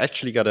you. And I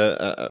actually got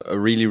a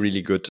really,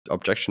 really good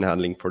objection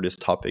handling for this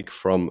topic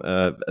from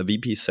a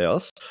VP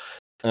sales.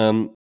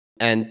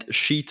 And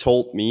she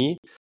told me,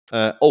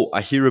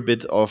 I hear a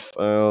bit of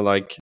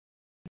a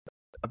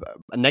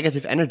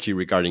negative energy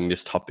regarding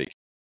this topic.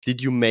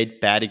 Did you make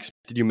bad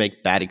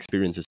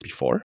experiences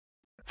before?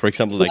 For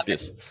example, like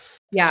this.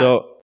 Yeah.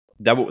 So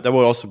that would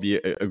also be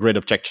a great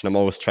objection. I'm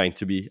always trying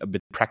to be a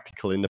bit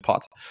practical in the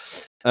pot.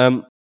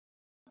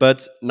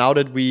 But now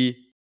that we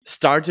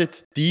started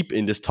deep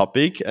in this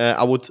topic,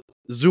 I would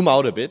zoom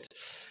out a bit.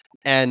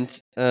 And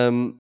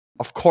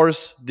of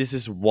course, this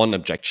is one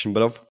objection,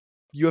 but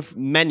you have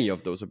many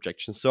of those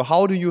objections. So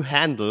how do you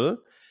handle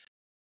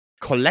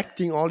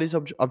collecting all these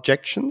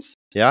objections?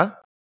 Yeah.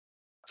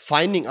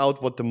 Finding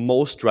out what the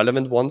most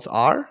relevant ones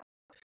are,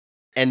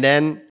 and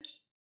then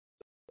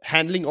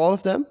handling all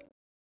of them,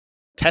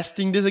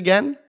 testing this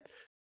again,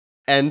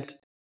 and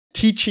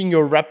teaching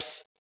your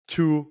reps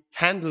to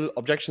handle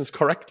objections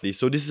correctly.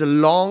 So this is a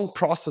long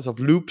process of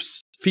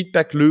loops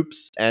feedback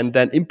loops and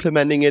then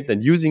implementing it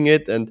and using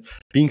it and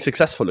being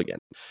successful again.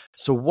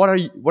 So what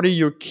are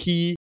your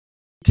key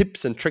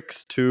tips and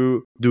tricks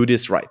to do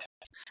this right?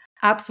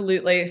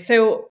 Absolutely.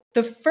 So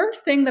the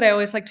first thing that I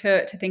always like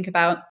to think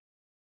about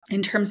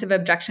in terms of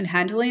objection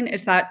handling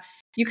is that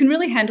you can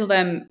really handle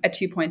them at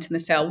 2 points in the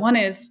sale. One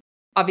is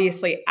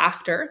obviously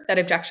after that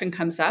objection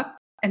comes up.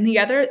 And the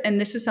other,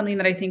 and this is something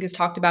that I think is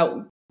talked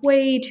about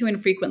way too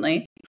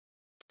infrequently,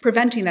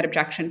 preventing that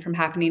objection from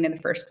happening in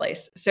the first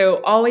place.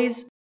 So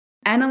always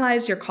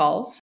analyze your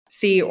calls,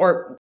 see,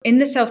 or in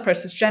the sales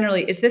process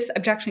generally, is this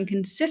objection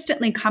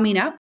consistently coming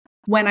up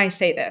when I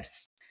say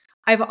this?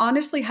 I've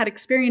honestly had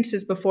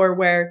experiences before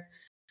where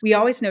we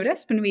always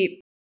noticed when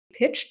we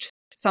pitched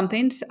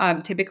something,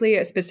 typically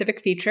a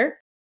specific feature,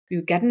 we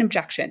would get an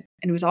objection.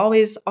 And it was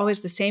always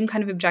the same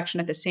kind of objection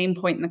at the same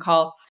point in the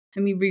call.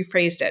 And we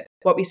rephrased it,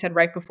 what we said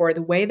right before,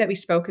 the way that we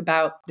spoke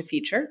about the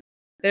feature,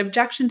 the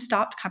objection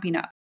stopped coming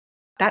up.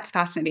 That's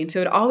fascinating.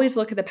 So I'd always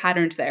look at the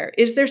patterns there.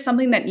 Is there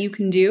something that you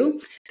can do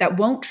that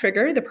won't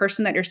trigger the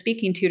person that you're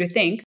speaking to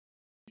think,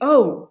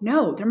 oh,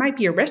 no, there might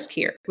be a risk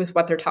here with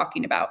what they're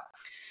talking about?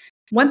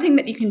 One thing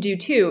that you can do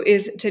too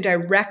is to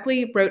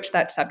directly broach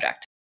that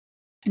subject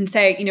and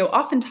say,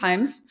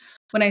 oftentimes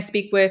when I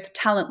speak with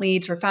talent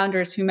leads or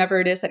founders, whomever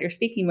it is that you're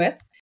speaking with,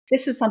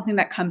 this is something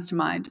that comes to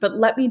mind. But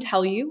let me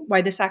tell you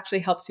why this actually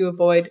helps you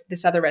avoid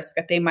this other risk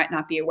that they might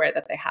not be aware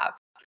that they have.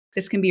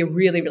 This can be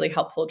really, really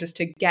helpful just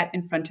to get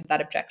in front of that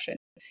objection.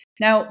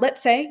 Now,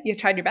 let's say you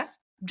tried your best.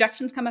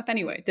 Objections come up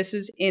anyway. This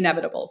is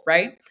inevitable,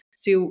 right?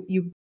 So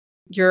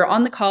you're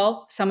on the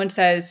call. Someone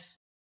says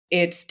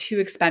it's too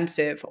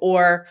expensive,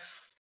 or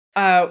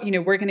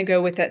we're going to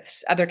go with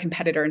this other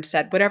competitor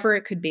instead, whatever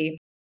it could be.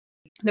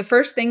 The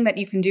first thing that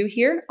you can do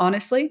here,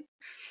 honestly,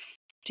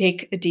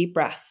 take a deep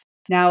breath.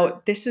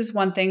 Now, this is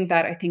one thing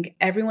that I think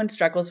everyone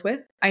struggles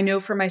with. I know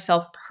for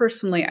myself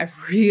personally,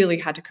 I've really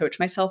had to coach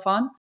myself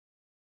on.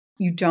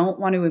 You don't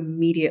want to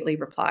immediately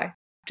reply.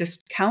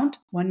 Just count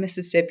 1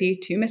 Mississippi,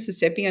 2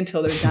 Mississippi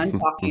until they're done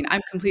talking.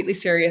 I'm completely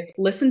serious.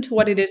 Listen to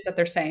what it is that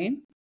they're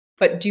saying,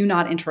 but do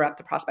not interrupt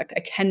the prospect.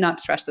 I cannot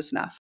stress this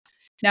enough.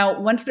 Now,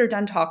 once they're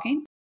done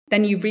talking,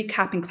 then you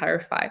recap and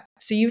clarify.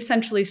 So you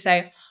essentially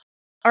say,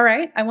 all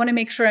right, I want to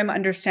make sure I'm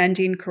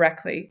understanding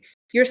correctly.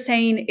 You're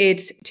saying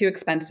it's too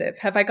expensive.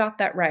 Have I got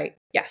that right?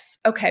 Yes.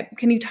 Okay.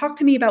 Can you talk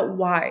to me about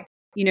why?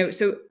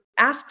 So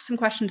ask some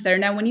questions there.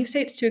 Now, when you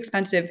say it's too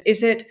expensive,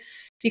 is it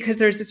because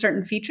there's a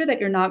certain feature that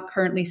you're not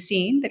currently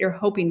seeing that you're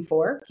hoping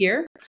for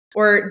here?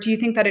 Or do you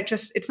think that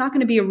it's not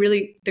going to be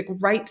the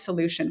right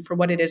solution for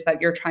what it is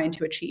that you're trying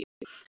to achieve?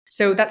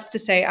 So that's to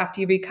say,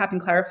 after you recap and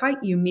clarify,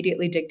 you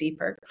immediately dig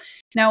deeper.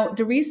 Now,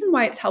 the reason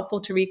why it's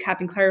helpful to recap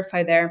and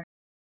clarify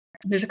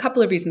there's a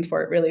couple of reasons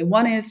for it, really.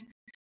 One is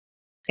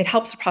it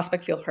helps the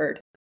prospect feel heard.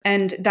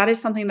 And that is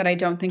something that I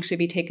don't think should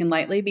be taken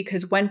lightly,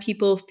 because when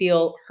people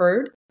feel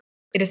heard,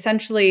 it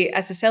essentially,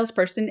 as a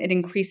salesperson, it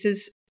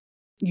increases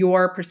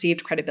your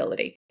perceived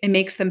credibility. It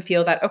makes them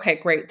feel that, okay,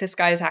 great, this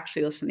guy is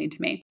actually listening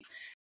to me.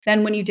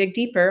 Then when you dig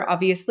deeper,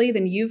 obviously,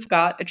 then you've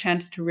got a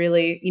chance to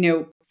really,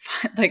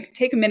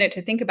 take a minute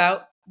to think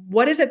about,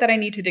 what is it that I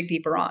need to dig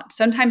deeper on?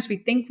 Sometimes we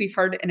think we've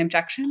heard an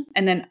objection,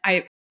 and then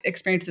I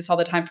experience this all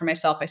the time for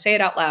myself. I say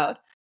it out loud,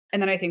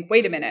 and then I think,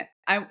 wait a minute,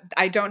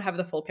 I don't have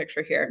the full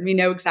picture here. And we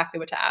know exactly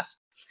what to ask.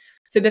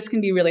 So this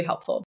can be really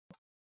helpful.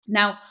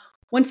 Now,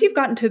 once you've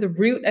gotten to the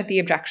root of the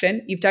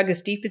objection, you've dug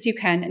as deep as you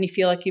can, and you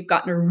feel like you've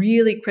gotten a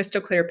really crystal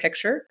clear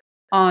picture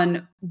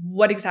on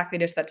what exactly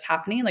it is that's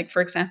happening. Like,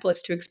 for example,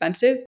 it's too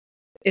expensive.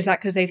 Is that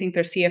because they think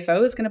their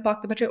CFO is going to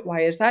block the budget?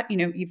 Why is that?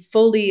 You've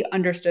fully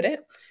understood it.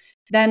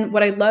 Then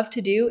what I love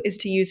to do is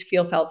to use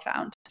feel, felt,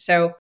 found.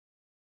 So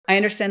I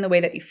understand the way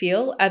that you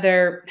feel.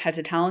 Other heads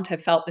of talent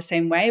have felt the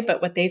same way,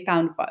 but what they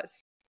found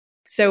was.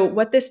 So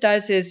what this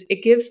does is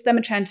it gives them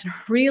a chance in a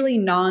really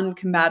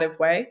non-combative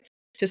way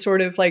to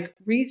sort of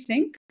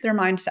rethink their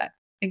mindset.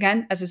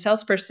 Again, as a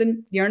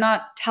salesperson, you're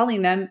not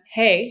telling them,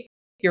 hey,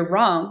 you're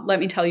wrong, let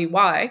me tell you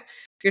why.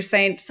 You're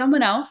saying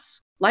someone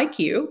else like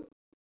you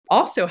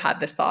also had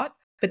this thought,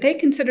 but they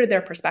considered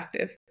their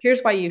perspective.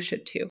 Here's why you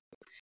should too.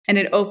 And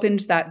it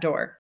opens that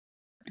door.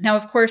 Now,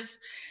 of course,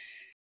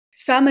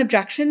 some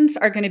objections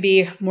are going to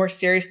be more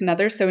serious than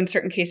others. So in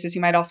certain cases,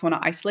 you might also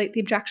want to isolate the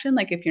objection.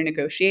 Like if you're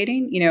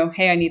negotiating,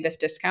 hey, I need this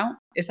discount.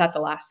 Is that the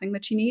last thing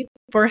that you need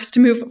for us to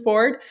move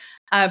forward?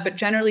 But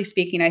generally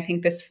speaking, I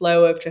think this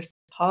flow of just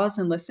pause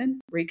and listen,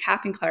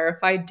 recap and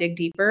clarify, dig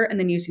deeper, and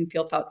then using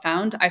feel, felt,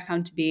 found, I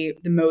found to be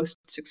the most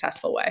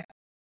successful way.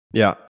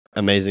 Yeah,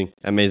 amazing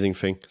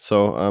thing.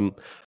 So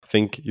I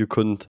think you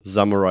couldn't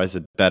summarize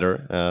it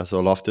better. So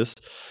I love this.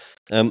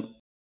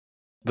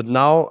 But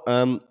now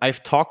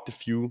I've talked a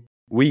few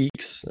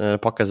weeks, the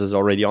podcast is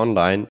already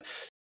online,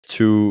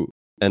 to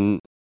an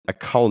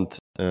account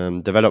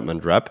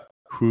development rep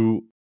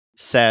who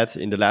said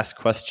in the last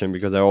question,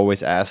 because I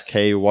always ask,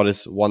 hey, what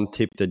is one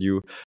tip that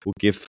you would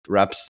give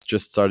reps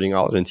just starting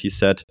out? And he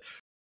said,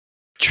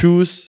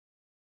 choose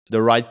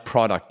the right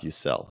product you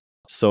sell.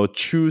 So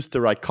choose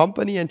the right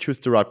company and choose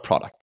the right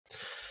product.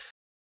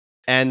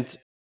 And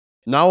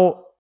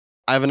now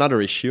I have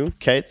another issue,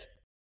 Kate.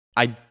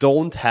 I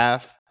don't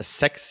have a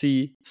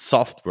sexy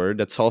software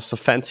that solves a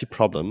fancy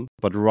problem,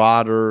 but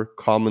rather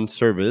common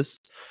service.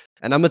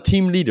 And I'm a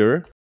team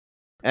leader,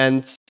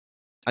 and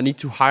I need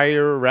to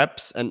hire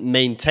reps and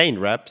maintain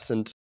reps.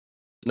 And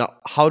now,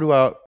 how do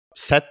I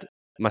set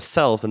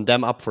myself and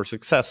them up for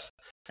success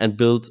and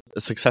build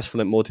a successful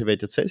and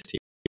motivated sales team?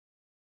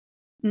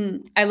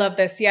 I love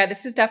this. Yeah,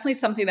 this is definitely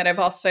something that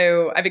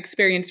I've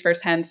experienced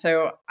firsthand,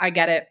 so I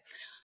get it.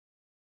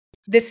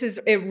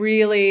 It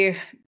really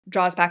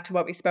draws back to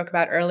what we spoke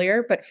about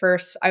earlier, but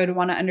first I would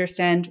want to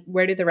understand,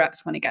 where do the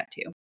reps want to get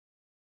to?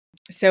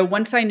 So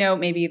once I know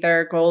maybe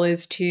their goal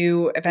is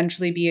to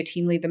eventually be a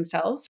team lead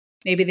themselves,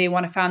 maybe they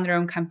want to found their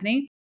own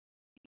company,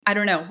 I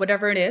don't know,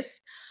 whatever it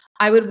is,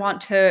 I would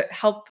want to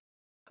help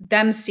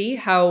them see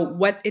how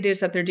what it is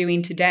that they're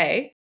doing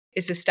today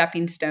is a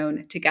stepping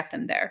stone to get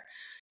them there.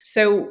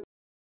 So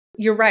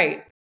you're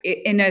right.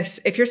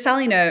 If you're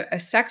selling a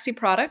sexy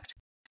product,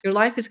 your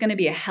life is going to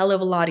be a hell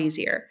of a lot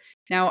easier.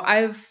 Now,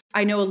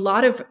 I know a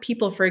lot of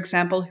people, for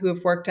example, who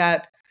have worked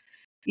at,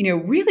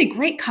 really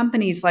great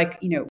companies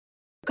like,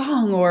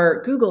 Gong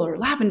or Google or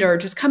Lavender, or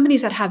just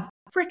companies that have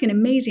freaking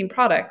amazing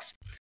products.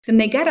 Then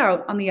they get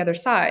out on the other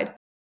side,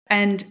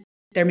 and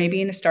they're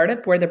maybe in a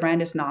startup where the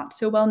brand is not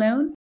so well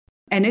known,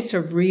 and it's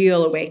a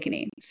real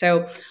awakening.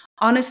 So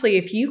honestly,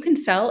 if you can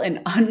sell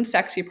an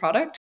unsexy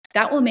product,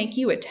 that will make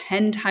you a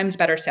 10 times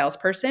better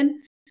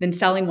salesperson than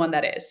selling one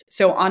that is.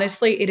 So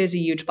honestly, it is a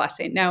huge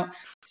blessing. Now,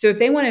 so if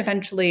they want to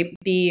eventually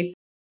be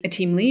a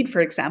team lead,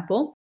 for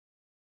example,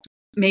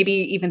 maybe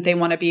even they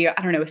want to be,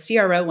 I don't know, a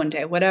CRO one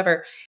day,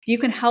 whatever, you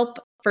can help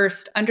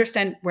first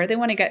understand where they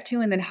want to get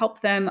to, and then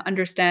help them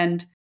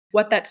understand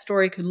what that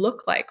story could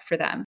look like for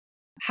them,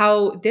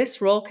 how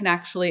this role can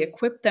actually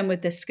equip them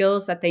with the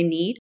skills that they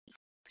need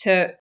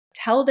to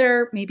tell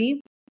their,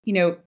 maybe,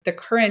 the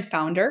current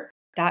founder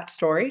that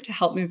story to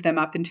help move them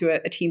up into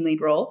a team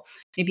lead role,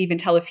 maybe even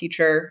tell a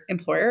future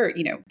employer,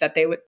 that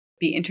they would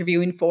be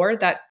interviewing for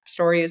that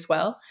story as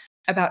well,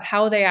 about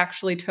how they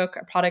actually took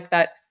a product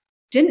that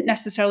didn't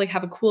necessarily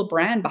have a cool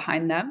brand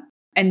behind them,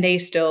 and they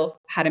still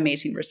had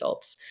amazing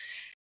results.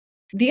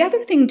 The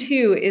other thing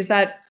too is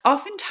that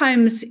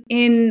oftentimes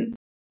in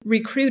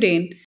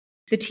recruiting,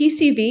 the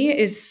TCV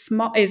is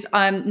not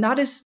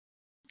as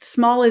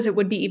small as it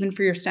would be even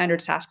for your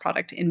standard SaaS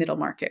product in middle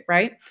market,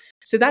 right?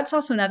 So that's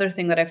also another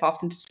thing that I've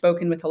often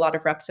spoken with a lot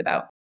of reps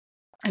about.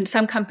 And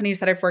some companies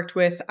that I've worked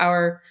with,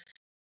 our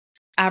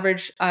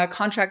average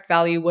contract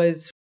value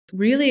was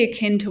really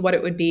akin to what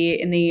it would be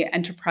in the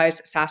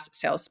enterprise SaaS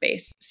sales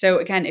space. So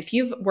again, if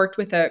you've worked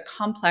with a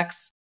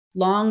complex,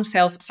 long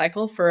sales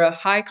cycle for a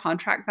high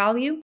contract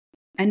value,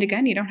 and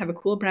again, you don't have a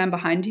cool brand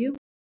behind you,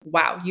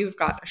 wow, you've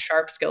got a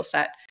sharp skill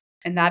set.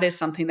 And that is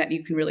something that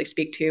you can really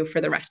speak to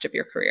for the rest of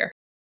your career.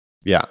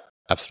 Yeah,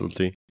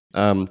 absolutely.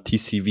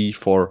 TCV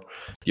for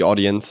the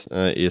audience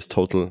is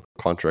total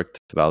contract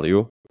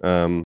value.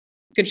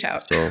 Good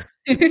shout. So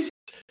it's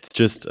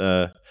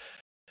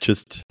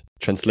just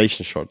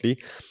translation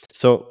shortly.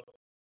 So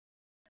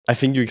I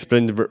think you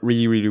explained it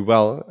really, really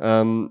well,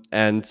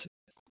 and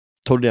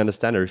totally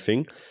understand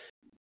everything.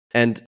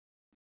 And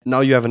now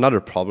you have another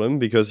problem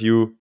because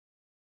you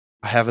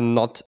have a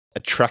not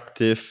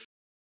attractive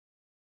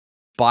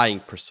buying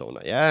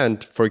persona. Yeah.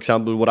 And for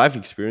example, what I've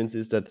experienced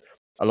is that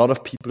a lot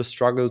of people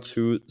struggle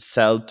to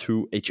sell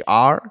to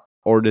HR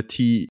or the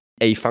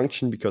TA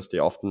function because they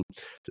often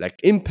lack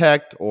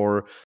impact,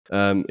 or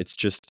it's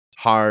just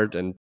hard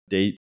and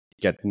they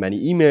get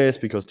many emails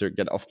because they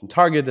get often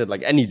targeted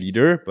like any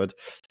leader. But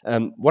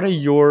what are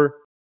your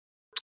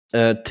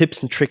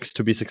tips and tricks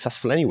to be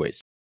successful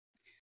anyways?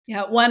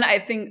 Yeah, one, I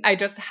think I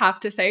just have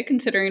to say,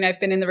 considering I've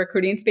been in the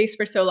recruiting space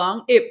for so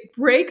long, it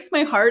breaks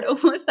my heart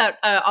almost that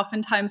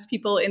oftentimes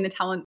people in the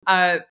talent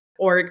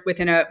org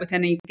within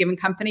any given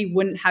company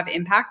wouldn't have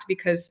impact,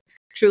 because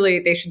truly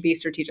they should be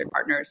strategic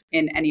partners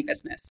in any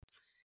business.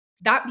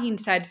 That being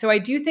said, so I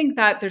do think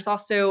that there's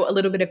also a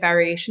little bit of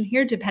variation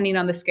here depending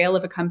on the scale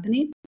of a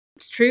company.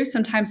 It's true,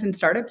 sometimes in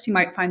startups, you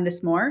might find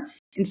this more.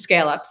 In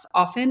scale-ups,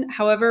 often,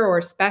 however, or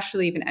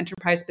especially even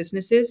enterprise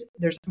businesses,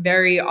 there's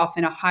very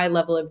often a high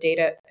level of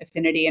data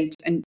affinity.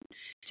 And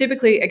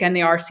typically, again,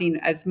 they are seen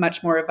as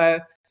much more of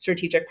a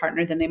strategic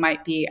partner than they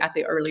might be at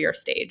the earlier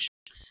stage.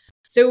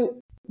 So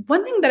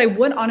one thing that I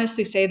would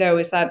honestly say, though,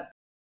 is that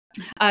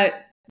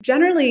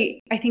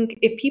generally, I think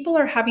if people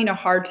are having a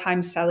hard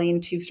time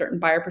selling to certain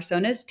buyer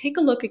personas, take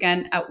a look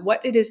again at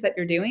what it is that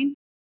you're doing.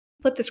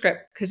 Flip the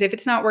script, because if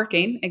it's not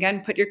working,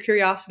 again, put your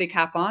curiosity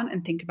cap on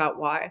and think about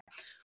why.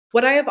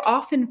 What I have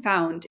often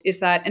found is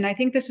that, and I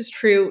think this is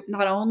true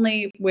not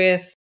only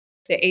with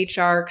the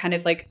HR kind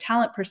of like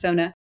talent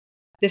persona,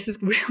 this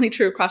is really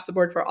true across the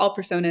board for all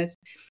personas,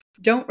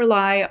 don't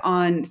rely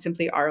on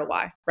simply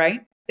ROI,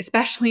 right?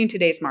 Especially in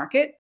today's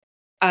market,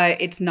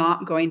 it's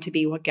not going to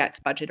be what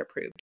gets budget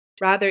approved.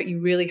 Rather, you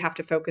really have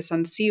to focus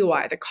on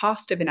COI, the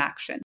cost of an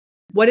action.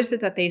 What is it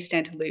that they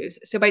stand to lose?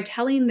 So by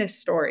telling this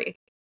story,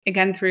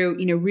 again, through,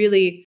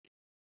 really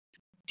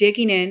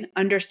digging in,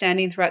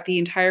 understanding throughout the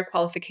entire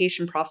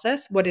qualification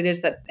process what it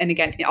is that, and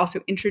again,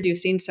 also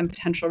introducing some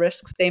potential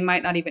risks they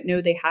might not even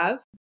know they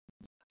have.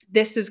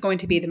 This is going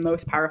to be the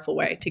most powerful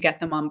way to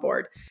get them on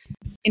board.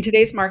 In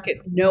today's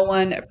market, no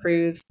one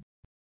approves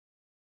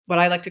what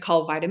I like to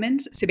call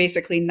vitamins. So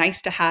basically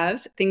nice to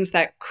haves, things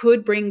that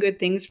could bring good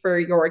things for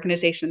your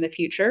organization in the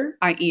future,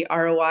 i.e.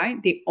 ROI.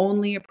 They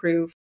only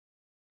approve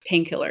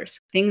painkillers,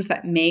 things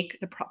that make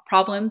the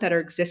problem that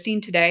are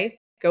existing today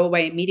go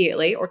away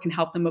immediately or can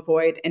help them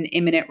avoid an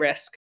imminent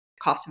risk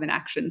cost of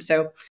inaction.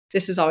 So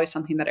this is always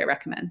something that I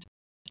recommend.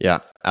 Yeah,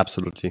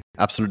 absolutely.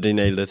 Absolutely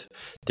nailed it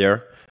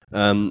there.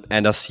 And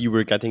I see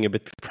we're getting a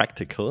bit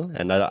practical,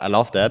 and I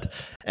love that.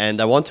 And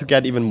I want to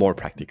get even more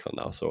practical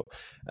now. So,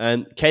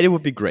 Kate, it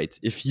would be great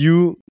if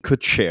you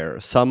could share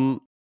some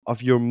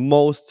of your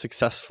most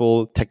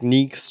successful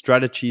techniques,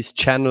 strategies,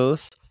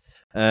 channels,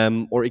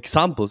 or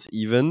examples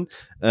even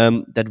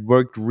that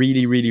worked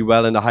really, really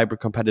well in a hyper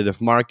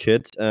competitive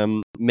market.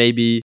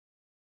 Maybe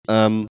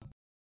on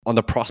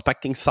the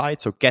prospecting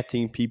side, so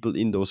getting people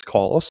in those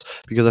calls,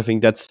 because I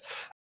think that's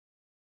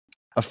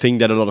a thing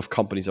that a lot of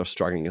companies are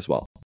struggling as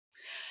well.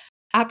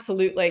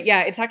 Absolutely.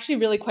 Yeah, it's actually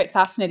really quite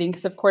fascinating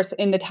because, of course,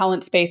 in the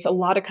talent space, a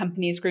lot of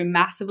companies grew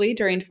massively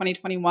during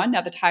 2021.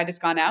 Now the tide has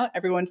gone out.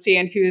 Everyone's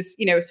seeing who's,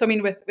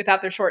 swimming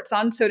without their shorts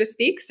on, so to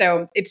speak.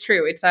 So it's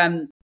true.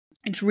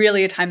 It's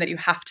really a time that you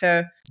have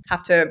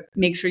to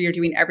make sure you're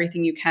doing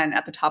everything you can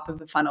at the top of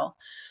the funnel.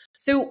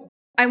 So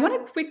I want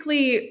to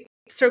quickly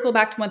circle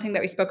back to one thing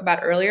that we spoke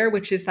about earlier,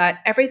 which is that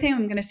everything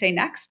I'm going to say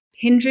next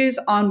hinges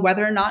on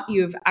whether or not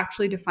you've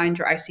actually defined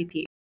your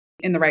ICP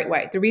in the right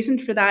way. The reason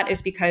for that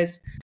is because,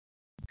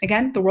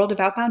 again, the world of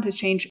outbound has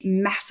changed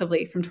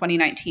massively from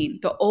 2019.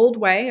 The old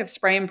way of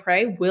spray and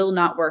pray will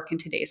not work in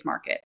today's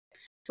market.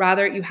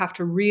 Rather, you have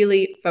to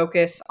really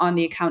focus on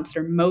the accounts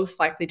that are most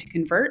likely to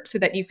convert so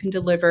that you can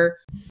deliver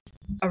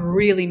a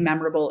really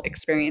memorable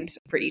experience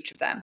for each of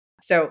them.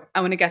 So I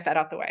want to get that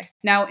out the way.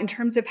 Now, in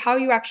terms of how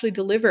you actually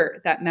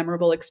deliver that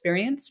memorable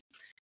experience,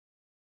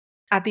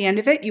 at the end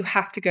of it, you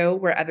have to go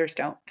where others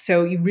don't.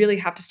 So you really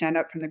have to stand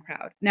out from the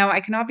crowd. Now, I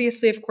can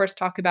obviously, of course,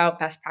 talk about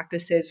best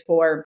practices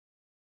for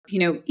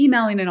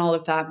emailing and all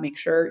of that. Make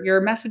sure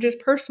your message is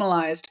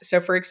personalized.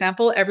 So for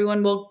example,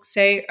 everyone will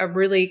say a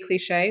really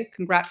cliche,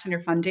 congrats on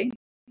your funding,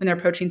 when they're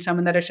approaching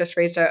someone that has just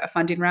raised a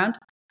funding round.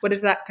 What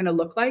is that going to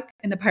look like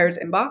in the buyer's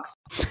inbox?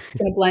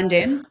 It's going to blend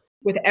in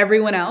with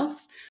everyone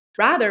else.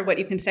 Rather, what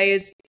you can say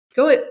is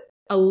go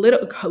a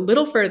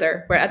little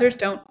further where others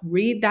don't.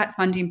 Read that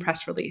funding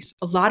press release.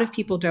 A lot of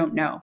people don't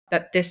know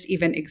that this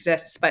even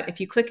exists, but if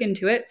you click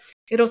into it,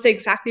 it'll say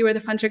exactly where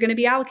the funds are going to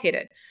be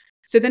allocated.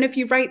 So then if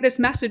you write this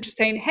message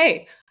saying,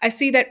 hey, I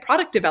see that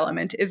product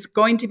development is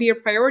going to be a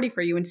priority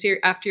for you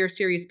after your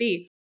Series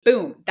B,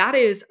 boom, that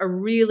is a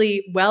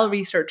really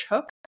well-researched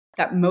hook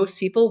that most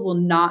people will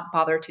not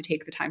bother to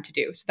take the time to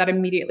do. So that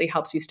immediately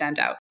helps you stand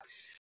out.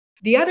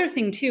 The other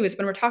thing too is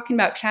when we're talking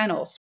about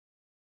channels,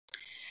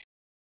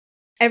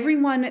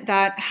 everyone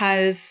that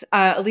has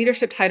a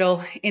leadership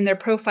title in their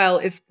profile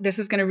this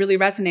is going to really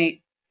resonate.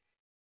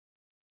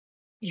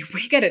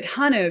 We get a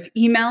ton of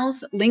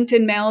emails,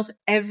 LinkedIn mails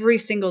every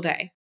single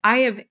day. I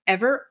have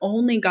ever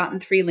only gotten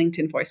 3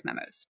 LinkedIn voice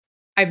memos.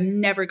 I've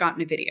never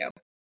gotten a video.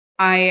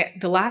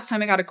 The last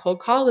time I got a cold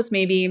call was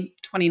maybe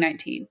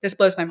 2019. This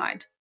blows my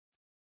mind.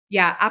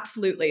 Yeah,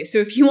 absolutely. So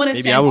if you want to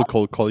maybe I will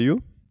cold call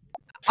you.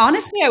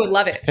 Honestly, I would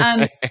love it.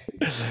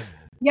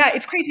 Yeah,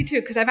 it's crazy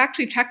too, because I've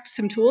actually checked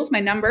some tools.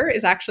 My number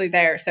is actually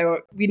there.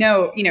 So we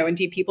know,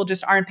 indeed people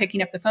just aren't picking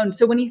up the phone.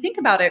 So when you think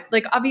about it,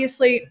 like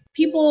obviously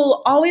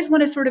people always want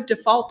to sort of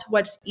default to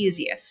what's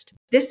easiest.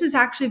 This is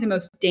actually the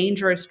most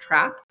dangerous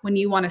trap when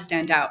you want to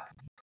stand out.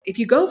 If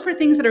you go for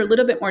things that are a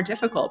little bit more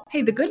difficult,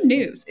 hey, the good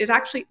news is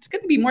actually it's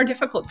going to be more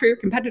difficult for your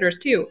competitors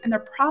too. And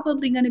they're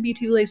probably going to be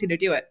too lazy to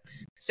do it.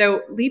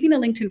 So leaving a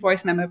LinkedIn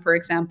voice memo, for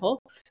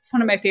example, is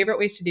one of my favorite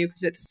ways to do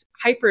because it's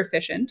hyper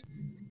efficient.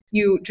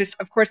 You just,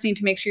 of course, need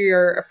to make sure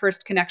you're a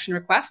first connection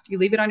request. You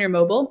leave it on your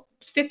mobile.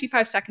 It's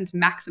 55 seconds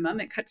maximum.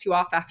 It cuts you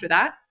off after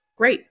that.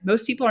 Great.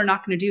 Most people are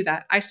not going to do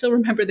that. I still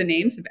remember the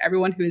names of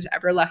everyone who has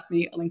ever left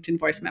me a LinkedIn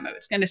voice memo.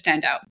 It's going to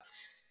stand out.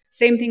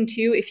 Same thing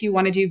too, if you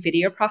want to do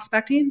video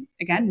prospecting.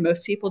 Again,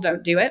 most people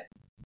don't do it.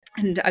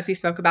 And as we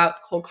spoke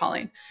about, cold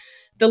calling.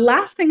 The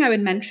last thing I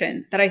would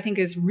mention that I think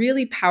is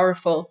really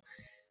powerful,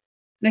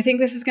 and I think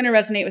this is going to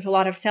resonate with a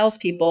lot of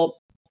salespeople,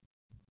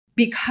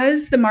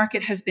 because the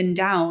market has been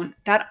down,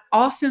 that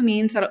also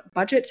means that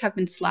budgets have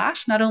been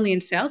slashed, not only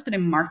in sales, but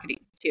in marketing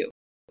too.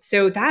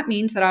 So that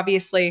means that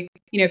obviously,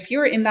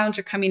 fewer inbounds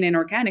are coming in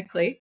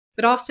organically,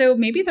 but also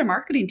maybe their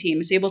marketing team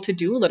is able to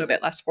do a little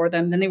bit less for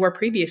them than they were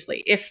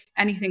previously, if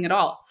anything at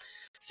all.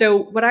 So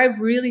what I've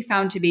really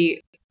found to be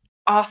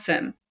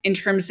awesome in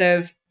terms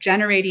of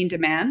generating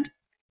demand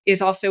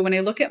is also when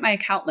I look at my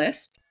account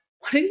list,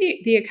 what are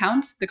the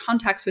accounts, the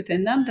contacts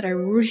within them that I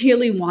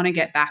really want to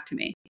get back to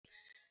me?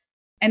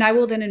 And I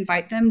will then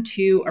invite them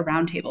to a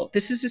roundtable.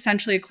 This is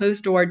essentially a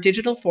closed door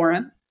digital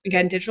forum.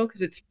 Again, digital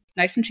because it's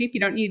nice and cheap.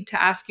 You don't need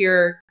to ask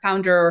your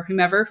founder or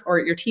whomever or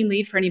your team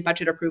lead for any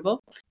budget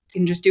approval. You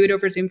can just do it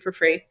over Zoom for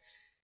free.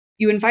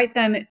 You invite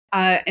them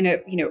in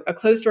a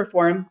closed door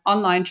forum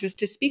online just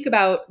to speak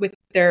about with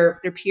their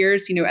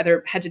peers,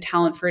 other heads of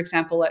talent, for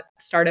example, at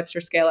startups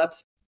or scale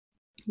ups,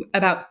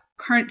 about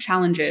current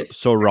challenges.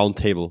 So round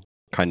table,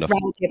 kind of.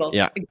 Roundtable,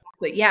 Yeah.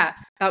 exactly. Yeah,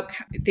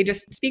 they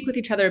just speak with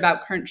each other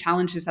about current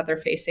challenges that they're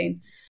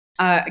facing,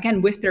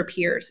 again with their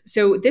peers.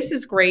 So this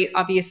is great,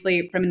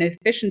 obviously, from an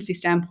efficiency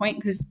standpoint,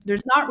 because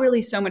there's not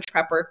really so much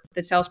prep work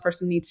the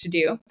salesperson needs to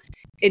do.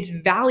 It's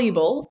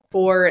valuable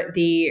for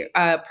the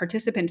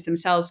participants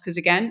themselves, because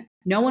again,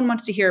 no one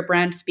wants to hear a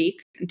brand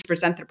speak and to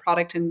present their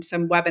product in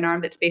some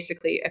webinar that's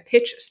basically a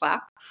pitch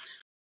slap.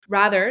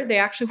 Rather, they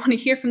actually want to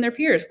hear from their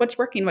peers what's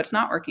working, what's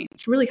not working.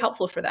 It's really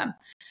helpful for them.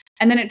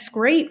 And then it's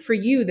great for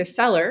you, the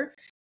seller,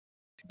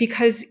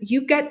 because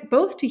you get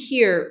both to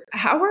hear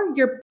how are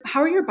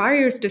your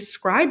buyers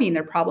describing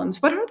their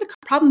problems? What are the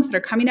problems that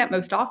are coming up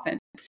most often?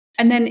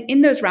 And then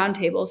in those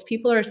roundtables,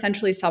 people are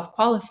essentially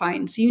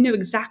self-qualifying, so you know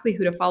exactly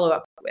who to follow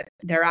up with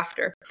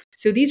thereafter.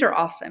 So these are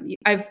awesome.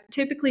 I've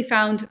typically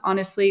found,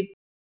 honestly,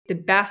 the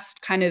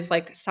best kind of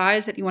like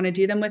size that you want to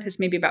do them with is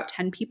maybe about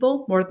 10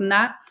 people. More than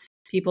that,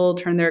 people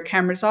turn their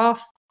cameras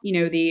off.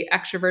 The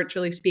extroverts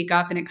really speak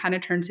up and it kind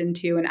of turns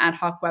into an ad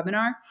hoc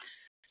webinar.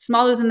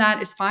 Smaller than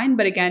that is fine,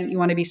 but again, you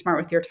want to be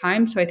smart with your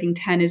time. So I think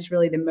 10 is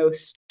really the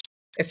most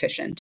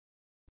efficient.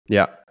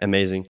 Yeah,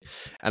 amazing.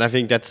 And I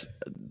think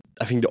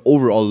the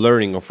overall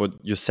learning of what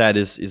you said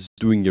is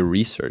doing your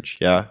research.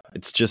 Yeah,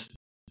 it's just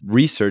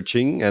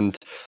researching. And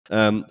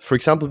for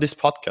example, this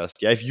podcast.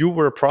 Yeah, if you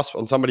were a prospect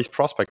on somebody's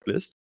prospect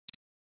list,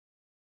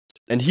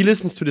 and he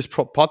listens to this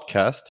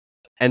podcast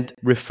and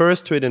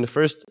refers to it in the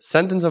first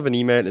sentence of an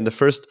email, in the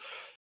first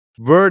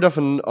word of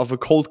a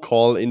cold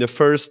call, in the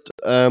first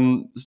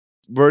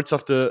words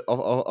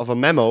of a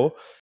memo,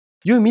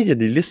 you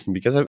immediately listen,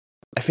 because I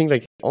think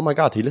like, oh my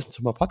God, he listened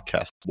to my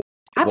podcast.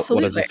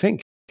 Absolutely. What does he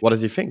think? What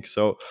does he think?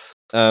 So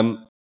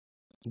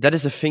that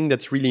is a thing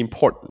that's really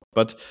important.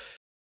 But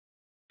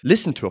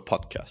listen to a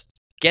podcast.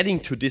 Getting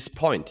to this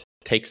point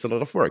takes a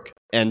lot of work.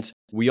 And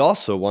we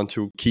also want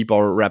to keep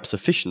our reps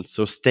efficient.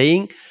 So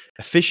staying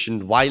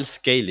efficient while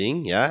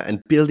scaling, yeah,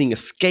 and building a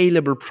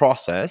scalable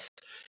process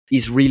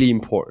is really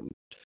important.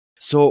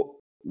 So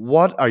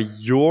what are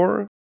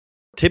your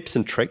tips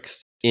and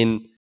tricks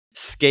in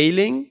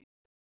scaling,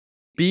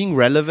 being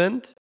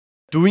relevant,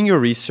 doing your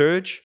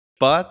research,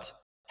 but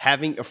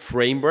having a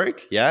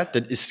framework, yeah,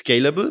 that is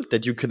scalable,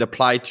 that you could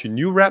apply to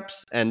new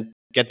reps and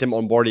get them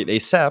onboarded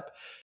ASAP,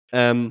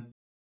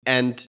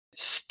 and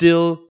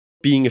still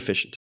being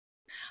efficient?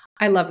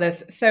 I love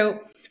this. So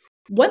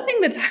one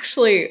thing that's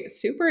actually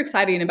super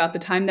exciting about the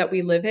time that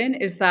we live in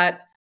is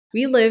that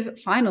we live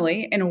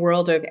finally in a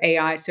world of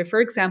AI. So for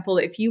example,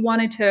 if you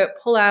wanted to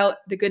pull out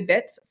the good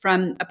bits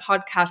from a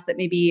podcast that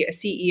maybe a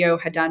CEO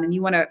had done and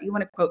you want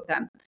to quote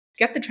them,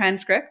 get the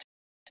transcript,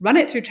 run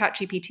it through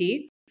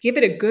ChatGPT, give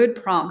it a good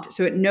prompt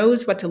so it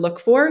knows what to look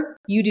for.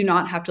 You do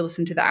not have to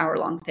listen to the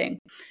hour-long thing.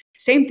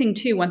 Same thing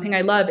too. One thing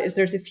I love is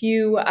there's a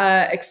few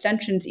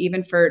extensions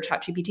even for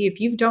ChatGPT. If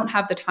you don't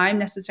have the time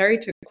necessary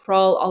to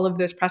crawl all of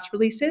those press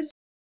releases,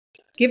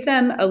 give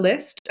them a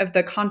list of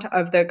the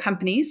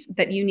companies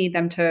that you need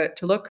them to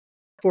look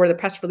for the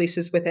press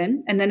releases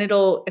within. And then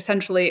it'll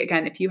essentially,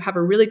 again, if you have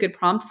a really good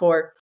prompt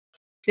for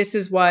this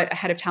is what a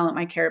head of talent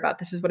might care about,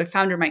 this is what a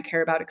founder might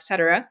care about,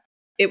 etc.,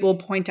 it will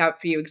point out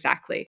for you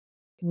exactly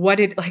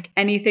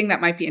anything that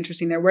might be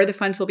interesting there, where the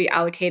funds will be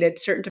allocated,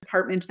 certain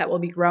departments that will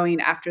be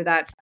growing after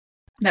that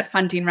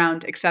funding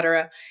round,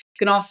 etc. You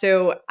can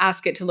also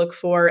ask it to look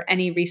for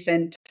any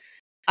recent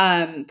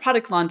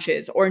product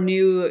launches or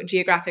new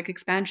geographic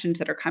expansions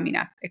that are coming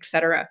up,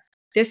 etc.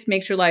 This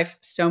makes your life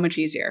so much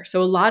easier.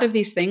 So a lot of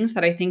these things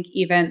that I think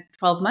even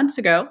 12 months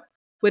ago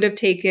would have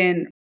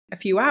taken a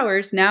few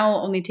hours now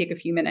only take a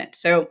few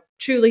minutes. So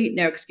truly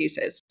no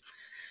excuses.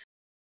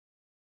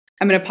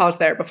 I'm going to pause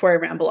there before I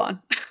ramble on.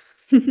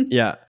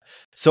 Yeah.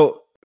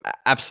 So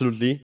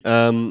absolutely.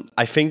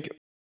 I think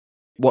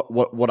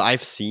what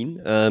I've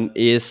seen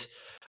is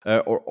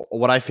or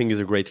what I think is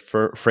a great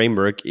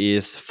framework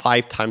is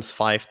 5 times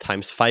 5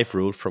 times 5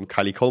 rule from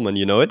Kylie Coleman.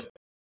 You know it?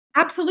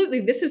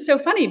 Absolutely. This is so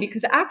funny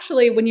because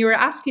actually when you were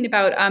asking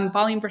about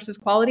volume versus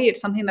quality, it's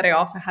something that I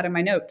also had in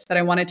my notes that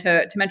I wanted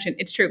to mention.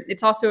 It's true.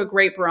 It's also a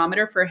great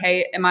barometer for,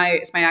 hey,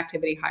 is my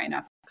activity high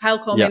enough? Kyle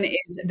Coleman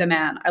is the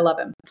man. I love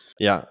him.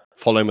 Yeah.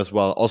 Follow him as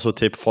well. Also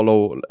tip,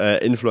 follow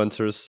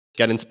influencers,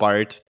 get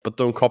inspired, but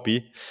don't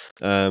copy.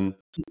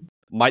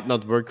 Might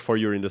not work for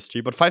your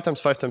industry, but 5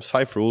 times 5 times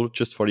 5 rule,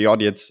 just for the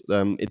audience,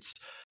 it's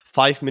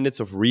 5 minutes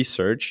of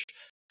research,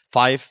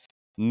 5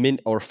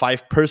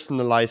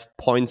 personalized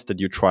points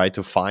that you try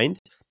to find,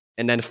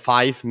 and then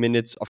 5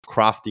 minutes of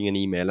crafting an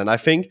email. And I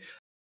think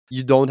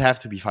you don't have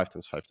to be 5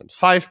 times 5 times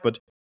 5, but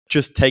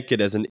just take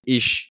it as an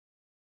ish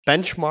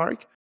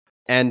benchmark.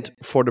 And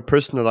for the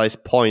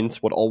personalized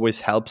points, what always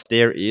helps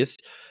there is,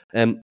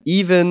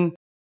 even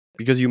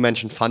because you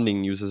mentioned funding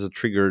news as a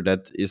trigger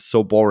that is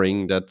so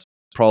boring that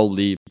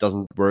probably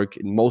doesn't work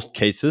in most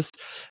cases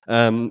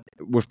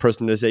with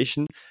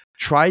personalization,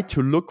 try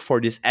to look for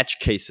these edge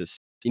cases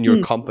in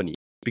your company.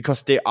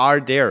 because they are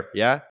there,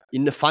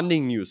 in the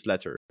funding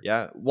newsletter,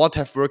 what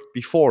have worked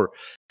before.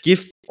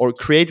 Give or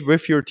create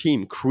with your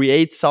team,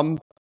 create some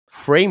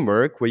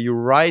framework where you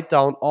write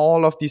down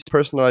all of these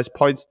personalized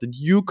points that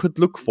you could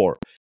look for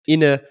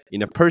in a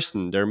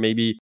person. There may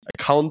be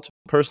account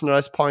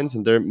personalized points,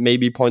 and there may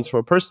be points for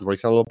a person. For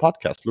example, a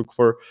podcast. Look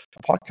for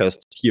a podcast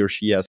he or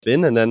she has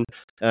been, and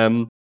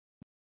then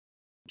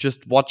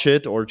just watch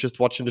it, or just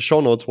watch in the show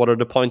notes what are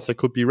the points that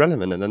could be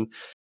relevant, and then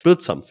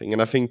build something.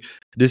 And I think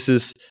this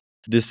is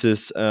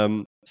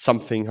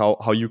something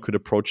how you could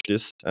approach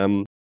this,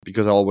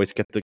 because I always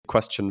get the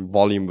question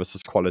volume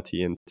versus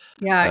quality. And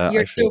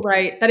you're so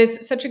right. That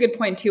is such a good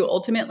point too.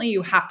 Ultimately,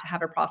 you have to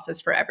have a process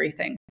for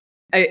everything.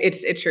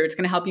 It's true. It's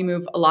going to help you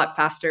move a lot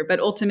faster. But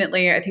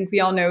ultimately, I think we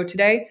all know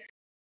today,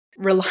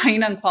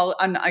 relying on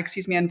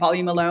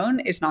volume alone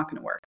is not going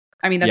to work.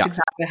 I mean, that's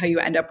exactly how you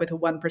end up with a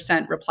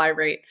 1% reply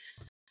rate.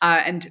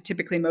 And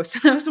typically most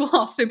of those will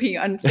also be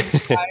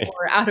unsubscribed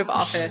or out of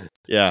office.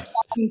 Yeah.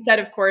 That being said,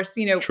 of course,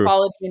 True.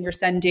 quality, and you're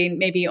sending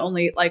maybe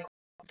only like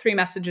 3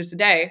 messages a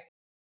day.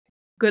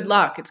 Good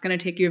luck. It's going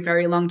to take you a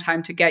very long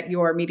time to get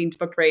your meetings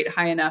booked rate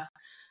high enough.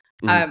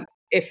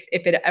 If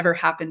it ever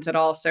happens at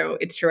all. So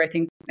it's true. I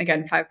think,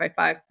 again, 5 by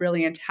 5,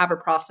 brilliant. Have a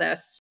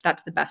process.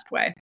 That's the best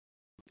way.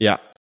 Yeah.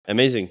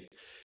 Amazing.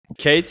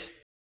 Cait,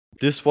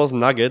 this was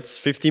nuggets,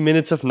 50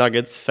 minutes of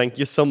nuggets. Thank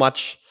you so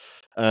much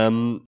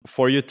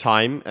for your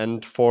time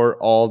and for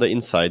all the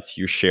insights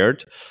you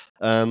shared.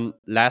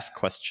 Last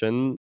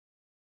question.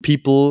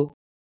 People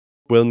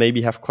will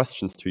maybe have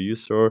questions to you.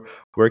 So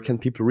where can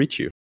people reach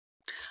you?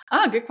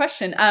 Good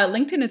question.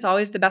 LinkedIn is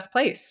always the best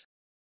place.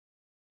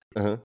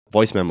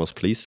 Voice memos,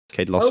 please.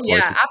 Cait lost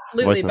voice.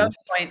 Absolutely. Voice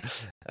Bonus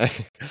points.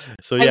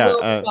 So I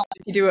will respond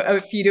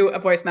if you do a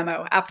voice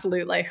memo.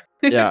 Absolutely.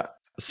 Yeah.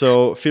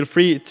 So feel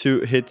free to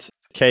hit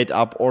Cait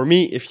up or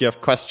me if you have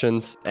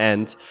questions.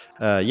 And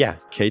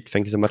Cait,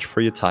 thank you so much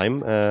for your time.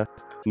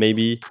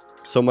 Maybe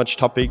so much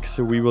topics.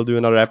 We will do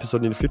another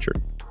episode in the future.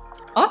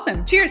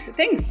 Awesome. Cheers.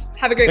 Thanks.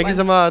 Have a great one. Thank you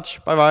so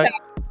much. Bye-bye.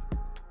 Yeah.